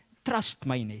oorwinning nie. Trust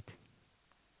my net.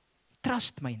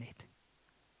 Trust my net.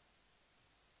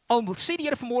 Al sê die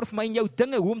Here vanmôre vir my en jou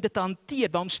dinge, hoe om dit te hanteer,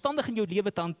 daai omstandig in jou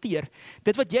lewe te hanteer,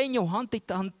 dit wat jy in jou hand het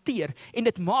te hanteer, en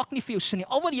dit maak nie vir jou sin nie.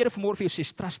 Al wat die Here vanmôre vir jou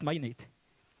sê, trust my net.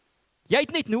 Jy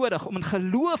het net nodig om in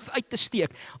geloof uit te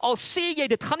steek. Al sê jy,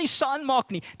 dit gaan nie saam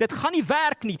maak nie, dit gaan nie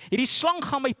werk nie, hierdie slang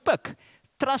gaan my pik.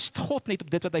 Trust God net op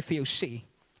dit wat hy vir jou sê.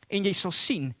 En jy sal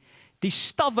sien, Die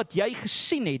staf wat jy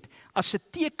gesien het as 'n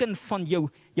teken van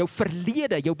jou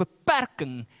verlede, jou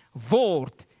beperking,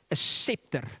 word 'n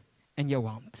scepter in jou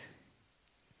hand.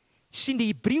 Sien,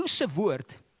 die Hebreëse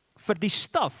woord vir die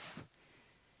staf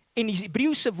en die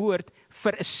Hebreëse woord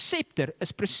vir 'n scepter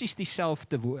is presies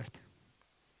dieselfde woord.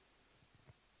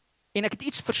 En ek het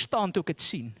iets verstaan toe ek dit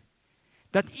sien.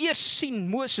 Dat eers sien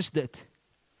Moses dit,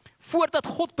 voordat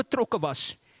God betrokke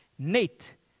was,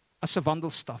 net as 'n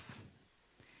wandelstaf.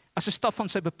 As 'n staf van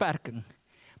sy beperking.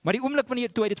 Maar die oomblik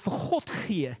wanneer toe hy dit vir God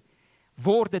gee,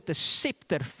 word dit 'n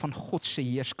scepter van God se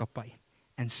heerskappy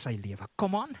in sy lewe.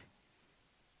 Kom aan.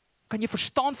 Kan jy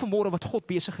verstaan vanmôre wat God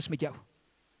besig is met jou?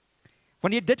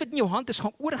 Wanneer dit wat in jou hand is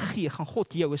gaan oorgee, gaan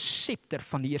God jou 'n scepter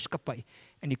van die heerskappy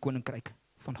in die koninkryk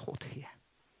van God gee.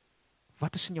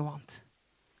 Wat is in jou hand?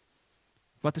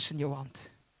 Wat is in jou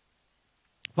hand?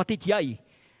 Wat het jy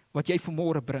wat jy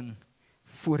vanmôre bring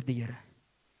voor die Here?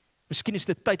 Miskien is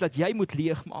dit tyd dat jy moet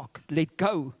leegmaak, let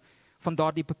go van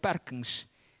daardie beperkings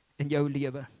in jou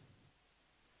lewe.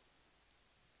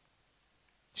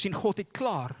 Sien, God het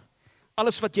klaar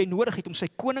alles wat jy nodig het om sy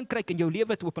koninkryk in jou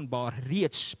lewe te openbaar,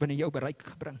 reeds binne jou bereik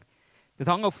gebring. Dit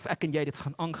hang of ek en jy dit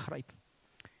gaan aangryp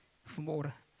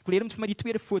vanmôre. Ek wil hê jy moet vir my die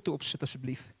tweede foto opsit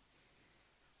asseblief.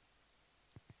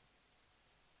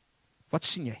 Wat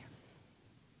sien jy?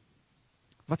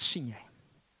 Wat sien jy?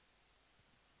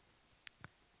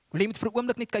 Wil jy met vir 'n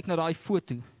oomblik net kyk na daai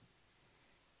foto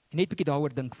en net 'n bietjie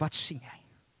daaroor dink, wat sien jy?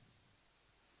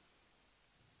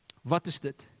 Wat is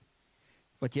dit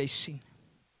wat jy sien?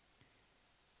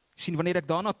 Sien, wanneer ek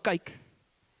daarna kyk,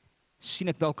 sien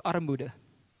ek dalk armoede.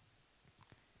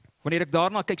 Wanneer ek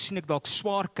daarna kyk, sien ek dalk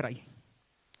swaar kry.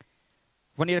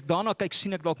 Wanneer ek daarna kyk,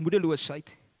 sien ek dalk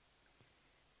moedeloosheid.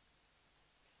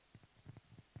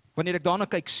 Wanneer ek daarna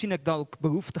kyk, sien ek dalk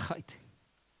behoeftigheid.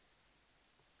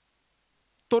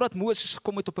 Totdat Moses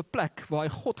gekom het op 'n plek waar hy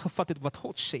God gevat het wat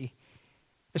God sê,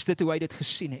 is dit hoe hy dit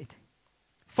gesien het.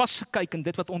 Vasgekyk in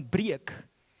dit wat ontbreek,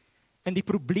 in die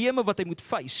probleme wat hy moet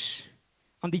face,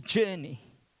 aan die journey.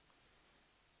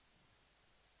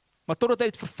 Maar totdat hy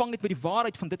dit vervang het met die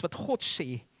waarheid van dit wat God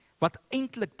sê, wat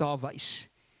eintlik daar wys.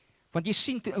 Want jy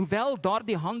sien, hoewel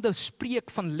daardie hande spreek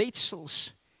van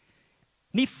letsels,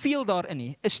 nie veel daarin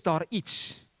nie, is daar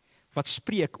iets wat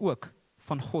spreek ook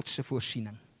van God se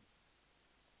voorsiening.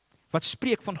 Wat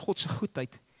spreek van God se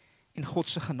goedheid en God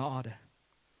se genade.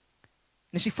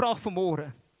 En is die vraag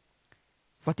vanmôre,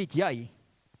 wat het jy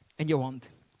in jou hand?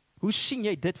 Hoe sien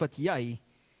jy dit wat jy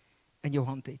in jou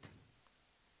hand het?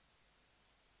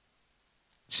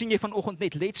 Sien jy vanoggend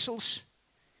net letsels,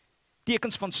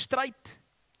 tekens van stryd,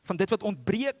 van dit wat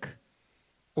ontbreek,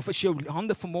 of is jou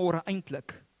hande vanmôre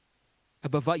eintlik 'n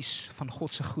bewys van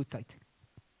God se goedheid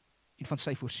en van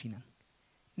sy voorsiening?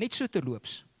 Net so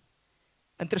terloops.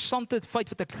 Interessante feit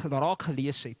wat ek raak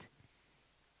gelees het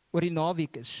oor die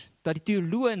naweek is, dat die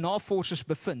teoloë en navorsers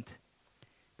bevind,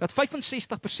 dat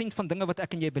 65% van dinge wat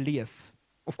ek en jy beleef,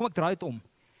 of kom ek draai dit om,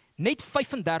 net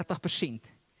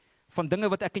 35% van dinge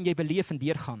wat ek en jy beleef en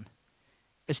deurgaan,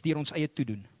 is deur ons eie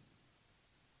toedoen.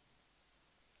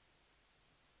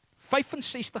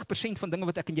 65% van dinge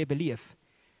wat ek en jy beleef,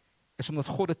 is omdat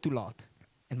God dit toelaat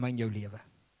in my en jou lewe.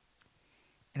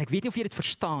 En ek weet nie of jy dit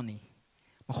verstaan nie,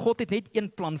 maar God het net een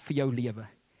plan vir jou lewe,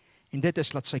 en dit is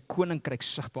dat sy koninkryk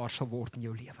sigbaar sal word in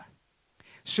jou lewe.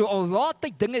 So al laat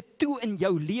hy dinge toe in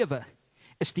jou lewe,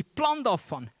 is die plan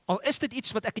daarvan, al is dit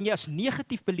iets wat ek en jy as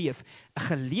negatief beleef, 'n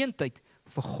geleentheid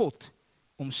vir God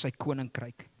om sy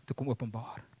koninkryk te kom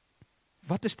openbaar.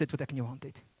 Wat is dit wat ek in jou hand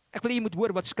het? Ek wil hê jy moet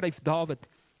hoor wat skryf Dawid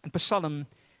in Psalm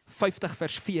 50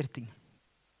 vers 14.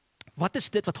 Wat is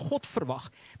dit wat God verwag?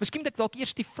 Miskien moet ek dalk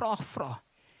eers die vraag vra.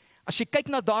 As jy kyk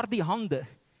na daardie hande,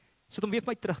 sit hom weer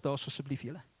vir my terug daar asseblief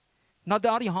julle. Na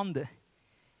daardie hande,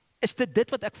 is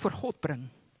dit wat ek vir God bring?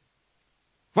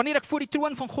 Wanneer ek voor die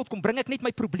troon van God kom, bring ek net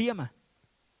my probleme?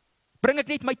 Bring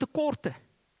ek net my tekorte?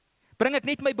 Bring ek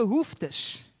net my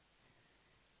behoeftes?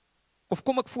 Of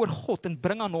kom ek voor God en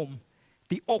bring aan hom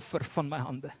die offer van my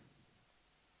hande?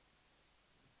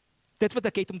 Dit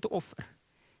wat ek het om te offer,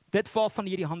 dit waarvan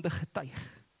hierdie hande getuig.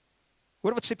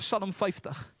 Hoor wat sê Psalm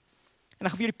 50. En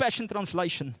ek gaan vir jou die Passion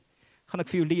Translation, gaan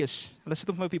ek vir jou lees. Hulle sit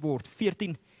op my op die bord,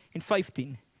 14 en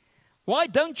 15. Why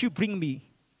don't you bring me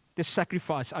the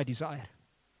sacrifice I desire?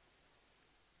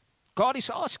 God is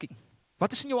asking,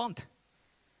 wat is in jou hand?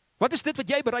 Wat is dit wat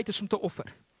jy bereid is om te offer?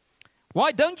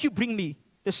 Why don't you bring me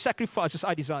the sacrifices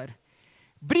I desire?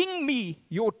 Bring me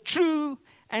your true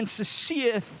and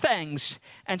sincere thanks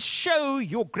and show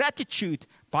your gratitude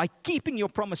by keeping your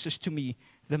promises to me,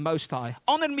 the Most High.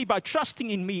 Honor me by trusting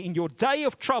in me in your day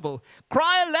of trouble.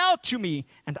 Cry aloud to me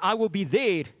and I will be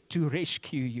there to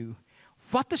rescue you.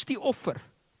 Wat is die offer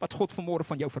wat God vanmôre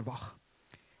van jou verwag?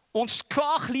 Ons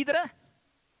klaagliedere?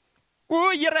 O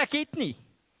Here, ek het nie.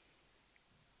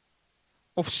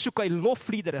 Of soek hy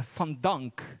lofliedere van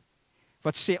dank,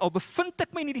 wat sê, al bevind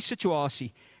ek my in hierdie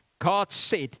situasie, God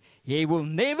said, He will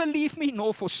never leave me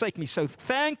nor forsake me, so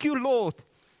thank you Lord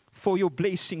for your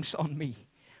blessings on me.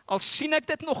 Al sien ek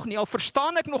dit nog nie, al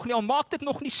verstaan ek nog nie, al maak dit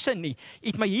nog nie sin nie, U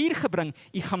het my hier gebring,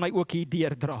 U gaan my ook hier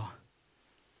deurdra.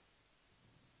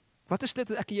 Wat is dit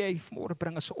wat ek en jy vanmôre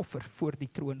bring as 'n offer voor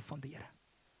die troon van die Here?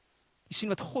 Jy sien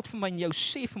wat God vir my en jou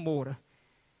sê vanmôre,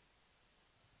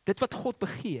 dit wat God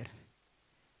begeer,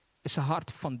 is 'n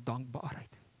hart van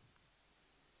dankbaarheid.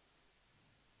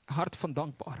 'n Hart van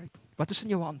dankbaarheid. Wat is in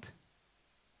jou hand?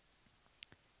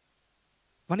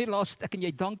 Wanneer laas ek en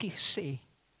jy dankie gesê,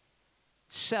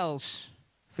 selfs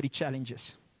vir die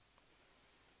challenges?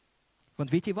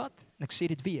 Want weet jy wat? En ek sê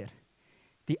dit weer,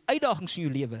 die uitdagings in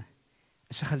jou lewe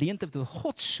is 'n geleentheid wat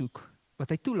God soek, wat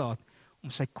hy toelaat om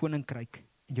sy koninkryk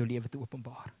in jou lewe te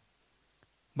openbaar.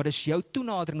 Maar dis jou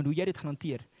toenadering en hoe jy dit gaan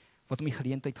hanteer, wat hom die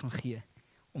geleentheid gaan gee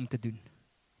om te doen.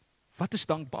 Wat is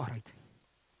dankbaarheid?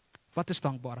 Wat is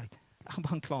dankbaarheid? Ek gaan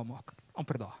begin klaarmaak,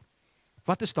 amper daar.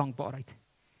 Wat is dankbaarheid?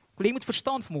 Ek wil jy moet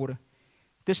verstaan vanmôre,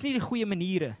 dis nie die goeie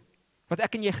maniere wat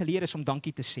ek en jy geleer is om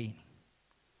dankie te sê nie.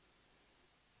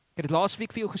 Ek het dit laas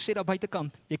week vir jou gesê daar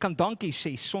buitekant, jy kan dankie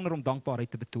sê sonder om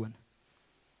dankbaarheid te betoon.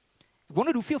 Ek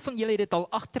wonder hoeveel van julle het dit al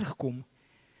agtergekom,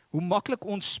 hoe maklik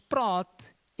ons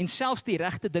praat en selfs die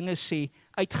regte dinge sê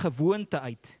uit gewoonte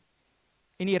uit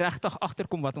en nie regtig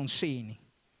agterkom wat ons sê nie,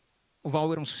 of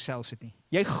waaroor ons gesels het nie.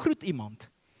 Jy groet iemand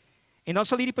en dan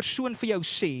sal hierdie persoon vir jou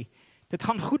sê, dit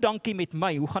gaan goed, dankie met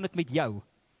my, hoe gaan dit met jou?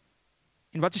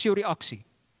 En wat is jou reaksie?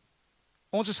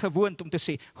 Ons is gewoond om te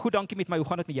sê, goed, dankie met my, hoe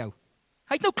gaan dit met jou?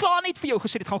 Hy het nou klaar net vir jou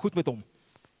gesê, dit gaan goed met hom.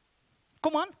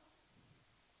 Kom aan.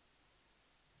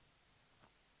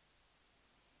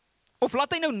 Of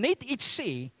laat hy nou net iets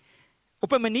sê,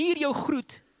 op 'n manier jou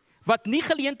groet, wat nie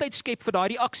geleentheid skep vir daai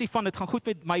reaksie van, dit gaan goed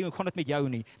met my, hoe gaan dit met jou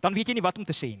nie, dan weet jy nie wat om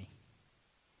te sê nie.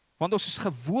 Want ons is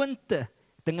gewoonte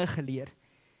dinge geleer.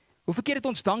 Hoeveel keer het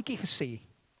ons dankie gesê,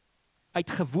 uit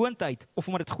gewoonteheid, of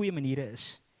omdat dit goeie maniere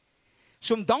is?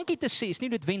 So om dankie te sê, is nie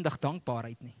noodwendig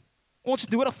dankbaarheid nie. Ons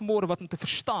het nodig vanmôre wat om te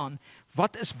verstaan,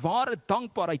 wat is ware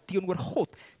dankbaarheid teenoor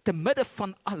God, te midde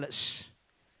van alles.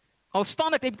 Al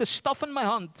staan ek net met 'n staf in my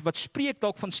hand, wat spreek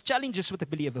dalk van challenges wat ek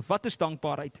belewe, wat is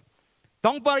dankbaarheid?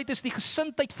 Dankbaarheid is die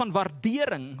gesindheid van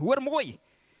waardering, hoor mooi,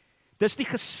 dis die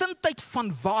gesindheid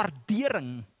van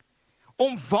waardering,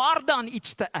 om waarde aan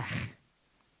iets te eg.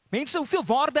 Mense, hoeveel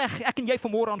waarde ek en jy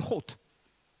vanmôre aan God?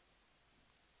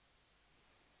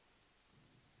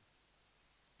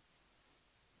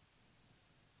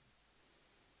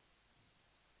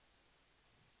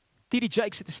 T.D.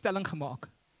 Jakes het 'n stelling gemaak.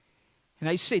 En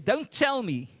hy sê, don't tell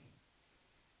me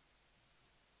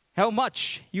how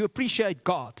much you appreciate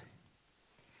God.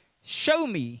 Show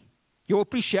me your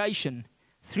appreciation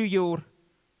through your,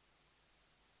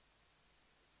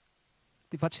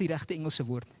 wat is die regte Engelse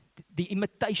woord? Die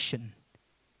imitation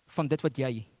van dit wat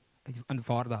jy aan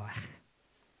waarde heg.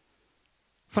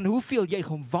 Van hoeveel jy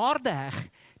gewoon waarde heg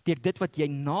deur dit wat jy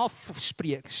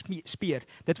speer,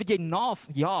 dit wat jy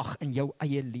najaag in jou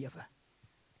eie lewe.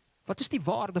 Wat is die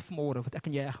waarde vanmôre wat ek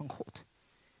en jy heg aan God?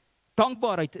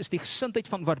 Dankbaarheid is die gesindheid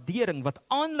van waardering wat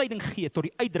aanleiding gee tot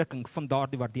die uitdrukking van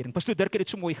daardie waardering. Pastoor Dirk het dit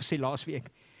so mooi gesê laasweek.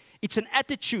 It's an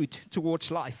attitude towards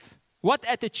life. What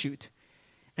attitude?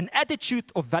 An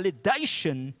attitude of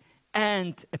validation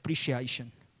and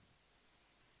appreciation.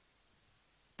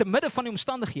 Te midde van die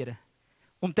omstandighede,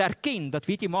 om te erken dat,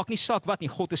 weet jy, maak nie saak wat nie,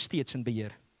 God is steeds in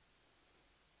beheer.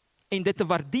 En dit te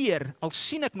waardeer, al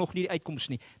sien ek nog nie die uitkoms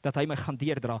nie, dat hy my gaan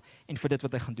deurdra en vir dit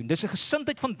wat hy gaan doen. Dis 'n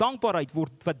gesindheid van dankbaarheid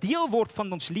wat deel word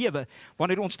van ons lewe,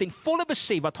 wanneer ons ten volle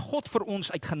besef wat God vir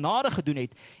ons uit genade gedoen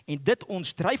het, en dit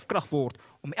ons dryfkrag word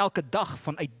om elke dag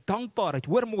vanuit dankbaarheid,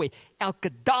 hoor mooi, elke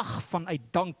dag vanuit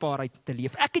dankbaarheid te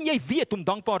leef. Ek en jy weet om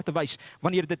dankbaar te wees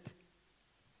wanneer dit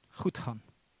goed gaan.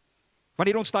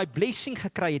 Wanneer ons daai blessing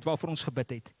gekry het waarvoor ons gebid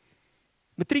het.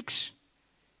 Matrieks,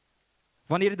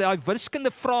 wanneer jy daai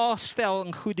wiskunde vrae stel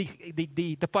en goed,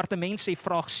 die departement sê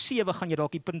vraag 7 gaan jy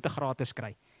dalk die punte gratis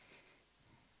kry.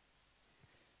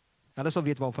 Hulle sal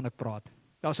weet waarvan ek praat.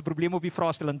 Daar's 'n probleem op die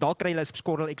vraestel en dalk kry hulle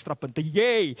skorrel ekstra punte.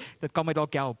 Jee, dit kan my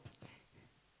dalk help.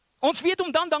 Ons weet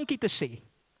om dan dankie te sê.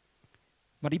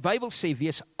 Maar die Bybel sê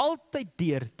wees altyd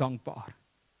deur dankbaar.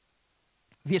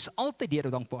 Wees altyd deur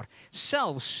dankbaar.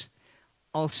 Selfs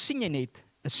al sien jy net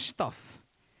 'n staf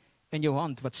in jou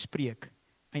hand wat spreek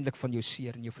eintlik van jou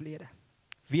seer in jou verlede.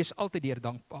 Wees altyd deur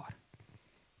dankbaar.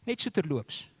 Net so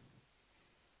terloops.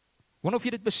 Wanneer of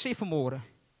jy dit besef vanmôre,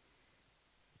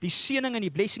 Die seëning en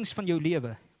die blessings van jou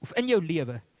lewe, of in jou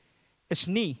lewe, is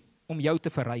nie om jou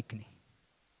te verryk nie.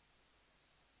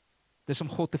 Dis om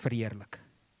God te verheerlik.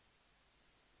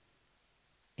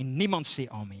 En niemand sê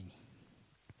amen nie.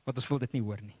 Want ons wil dit nie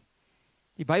hoor nie.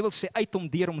 Die Bybel sê uit hom,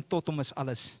 deur hom, tot hom is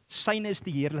alles. Syne is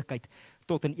die heerlikheid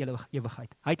tot in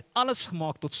ewigheid. Hy het alles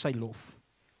gemaak tot sy lof.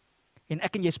 En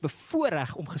ek en jy is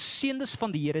bevoorreg om geseëndes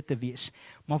van die Here te wees.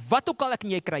 Maar wat ook al ek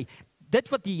en jy kry,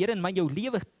 dit wat die Here in my jou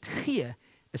lewe gee,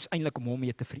 is eintlik om hom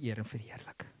mee te vereer en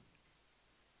verheerlik.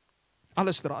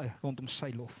 Alles draai rondom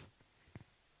sy lof.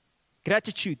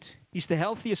 Gratitude is the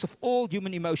healthiest of all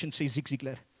human emotions, sê Zig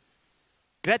Ziglar.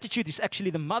 Gratitude is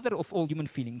actually the mother of all human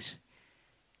feelings.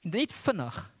 En net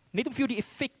vinnig, net om vir jou die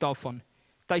effek daarvan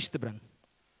tuis te bring.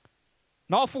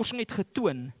 Navorsing het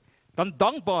getoon, dan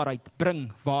dankbaarheid bring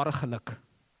ware geluk.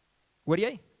 Hoor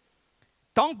jy?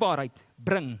 Dankbaarheid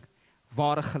bring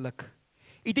ware geluk.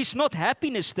 It is not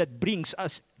happiness that brings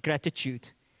us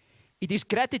gratitude. It is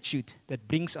gratitude that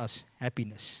brings us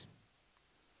happiness.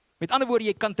 Met ander woorde,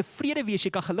 jy kan tevrede wees,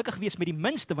 jy kan gelukkig wees met die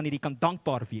minste, wanneer jy kan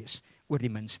dankbaar wees oor die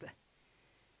minste.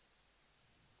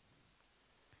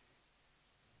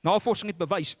 Navorsing het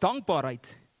bewys,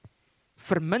 dankbaarheid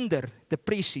verminder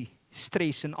depressie,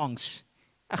 stres en angs.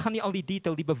 Ek gaan nie al die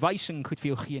detail, die bewysing goed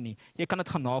vir jou gee nie. Jy kan dit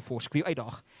gaan navors, ek wil jou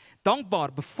uitdaag.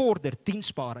 Dankbaar bevorder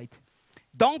diensbaarheid.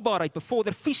 Dankbaarheid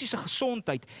bevorder fisiese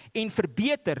gesondheid en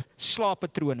verbeter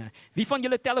slaappatrone. Wie van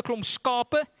julle tel 'n klomp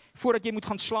skape voordat jy moet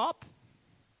gaan slaap?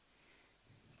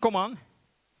 Kom aan.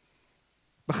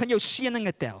 Begin jou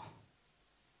seëninge tel.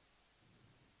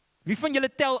 Wie van julle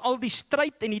tel al die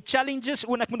stryd en die challenges,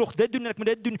 en ek moet nog dit doen, en ek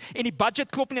moet dit doen, en die budget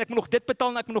klop nie, en ek moet nog dit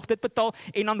betaal, en ek moet nog dit betaal,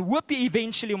 en dan hoop jy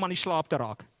eventually om aan die slaap te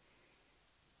raak.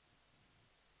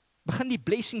 Begin die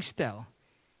blessings tel,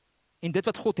 en dit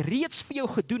wat God reeds vir jou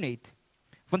gedoen het,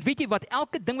 want weet jy wat,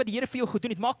 elke ding wat die Here vir jou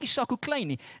gedoen het, maak nie saak hoe klein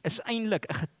nie, is eintlik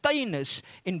 'n getuienis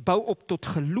en bou op tot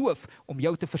geloof, om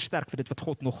jou te versterk vir dit wat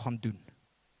God nog gaan doen.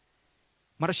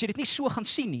 Maar as jy dit nie so gaan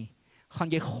sien nie,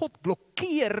 gaan jy God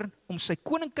blokkeer om sy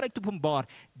koninkryk te openbaar,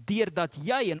 deurdat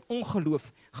jy in ongeloof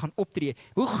gaan optree.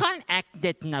 Hoe gaan ek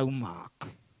dit nou maak?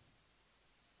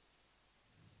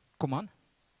 Kom aan.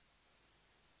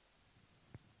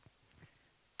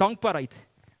 Dankbaarheid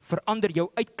verander jou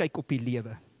uitkyk op die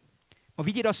lewe. Maar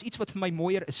weet jy, daar's iets wat vir my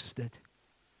mooier is as dit.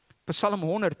 Psalm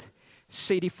 100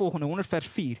 sê die volgende, 100 vers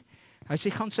 4. Hy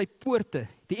sê, gaan sy poorte,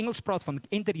 die Engels praat van,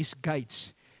 enter his gates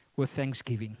with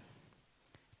thanksgiving.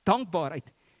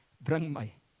 Dankbaarheid bring my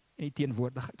in die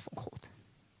teenwoordigheid van God.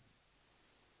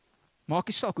 Maak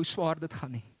nie saak hoe swaar dit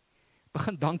gaan nie.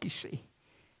 Begin dankie sê.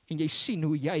 En jy sien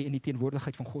hoe jy in die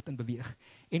teenwoordigheid van God in beweeg.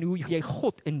 En hoe jy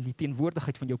God in die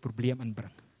teenwoordigheid van jou probleem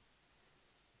inbring.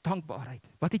 Dankbaarheid.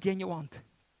 Wat het jy in jou hand?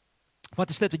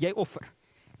 Wat is dit wat jy offer?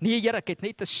 Nee, Here, ek het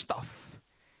net 'n staf.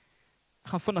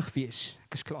 Ek gaan vinnig wees.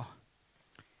 Ek is klaar.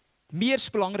 Die mees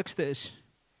belangrikste is,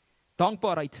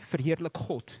 dankbaarheid verheerlik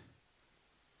God.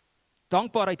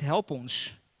 Dankbaarheid help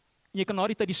ons. En jy kan na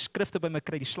die tyd die skrifte by my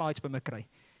kry, die slides by my kry.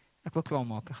 Ek wil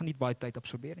klaarmaak, ek gaan nie baie tyd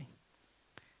absorbeer nie.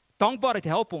 Dankbaarheid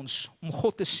help ons om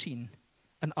God te sien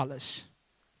in alles.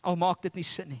 Al maak dit nie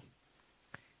sin nie.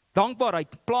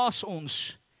 Dankbaarheid plaas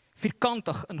ons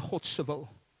vierkantig in God se wil.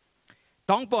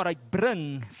 Dankbaarheid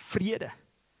bring vrede.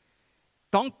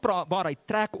 Dankbaarheid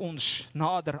trek ons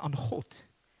nader aan God.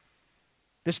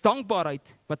 Dis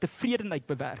dankbaarheid wat tevredenheid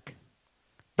bewerk.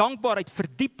 Dankbaarheid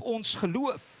verdiep ons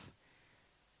geloof.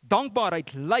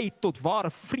 Dankbaarheid lei tot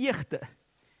ware vreugde.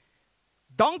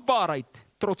 Dankbaarheid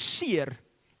trotseer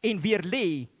en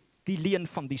weerlê die leuen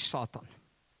van die Satan.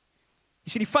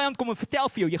 Jy sien, die vyand kom en vertel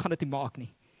vir jou, jy gaan dit nie maak nie.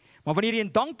 Maar wanneer jy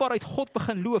in dankbaarheid God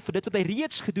begin loof vir dit wat hy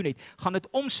reeds gedoen het, gaan dit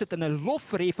omsit in 'n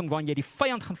lofverheffing waarin jy die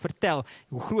vyand gaan vertel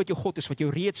hoe groot jou God is wat jou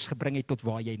reeds gebring het tot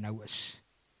waar jy nou is.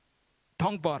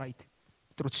 Dankbaarheid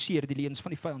trotseer die leuns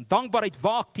van die vyand. Dankbaarheid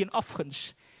waak teen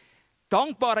afguns.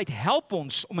 Dankbaarheid help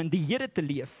ons om in die Here te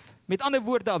leef. Met ander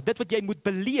woorde, dit wat jy moet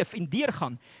beleef en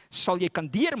deurgaan, sal jy kan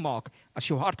deurmaak as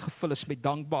jou hart gevul is met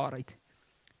dankbaarheid.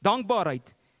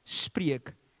 Dankbaarheid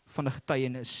spreek van 'n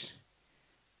getuienis.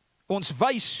 Ons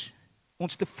wys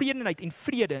ons tevredenheid en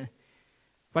vrede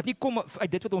wat nie kom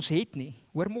uit dit wat ons het nie.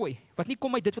 Hoor mooi, wat nie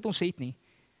kom uit dit wat ons het nie,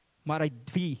 maar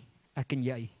uit wie ek en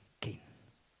jy ken.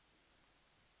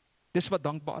 Dis wat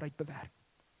dankbaarheid bewerk.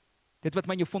 Dit wat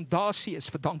my jou fondasie is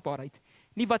vir dankbaarheid.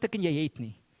 Nie wat ek en jy het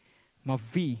nie, maar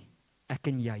wie ek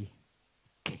en jy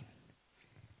ken.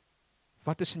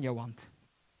 Wat is in jou hand?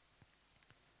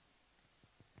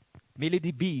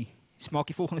 Melody B maak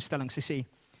die volgende stelling. Sy sê,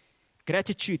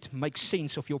 gratitude makes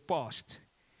sense of your past.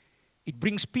 It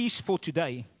brings peace for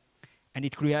today and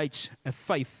it creates a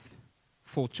faith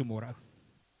for tomorrow.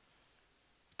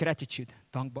 Gratitude,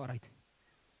 dankbaarheid.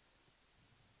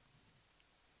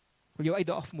 Wil jou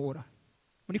uitdaag vanmôre.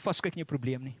 Moenie vaskyk in jou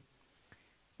probleem nie.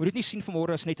 Moet dit nie sien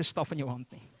vanmôre as net 'n staf in jou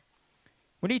hand nie.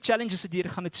 Moenie die challenges wat jy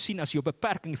gaan dit sien as jou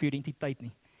beperking vir jou identiteit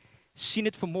nie. Sien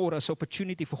dit vanmôre as 'n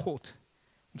opportunity vir God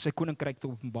om sy koninkryk te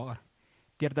openbaar.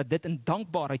 Deurdat dit in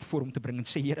dankbaarheid voor hom te bring en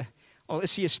sê, Here, al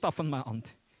is U 'n staf in my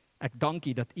hand, ek dank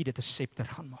U dat U dit 'n scepter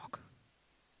gaan maak.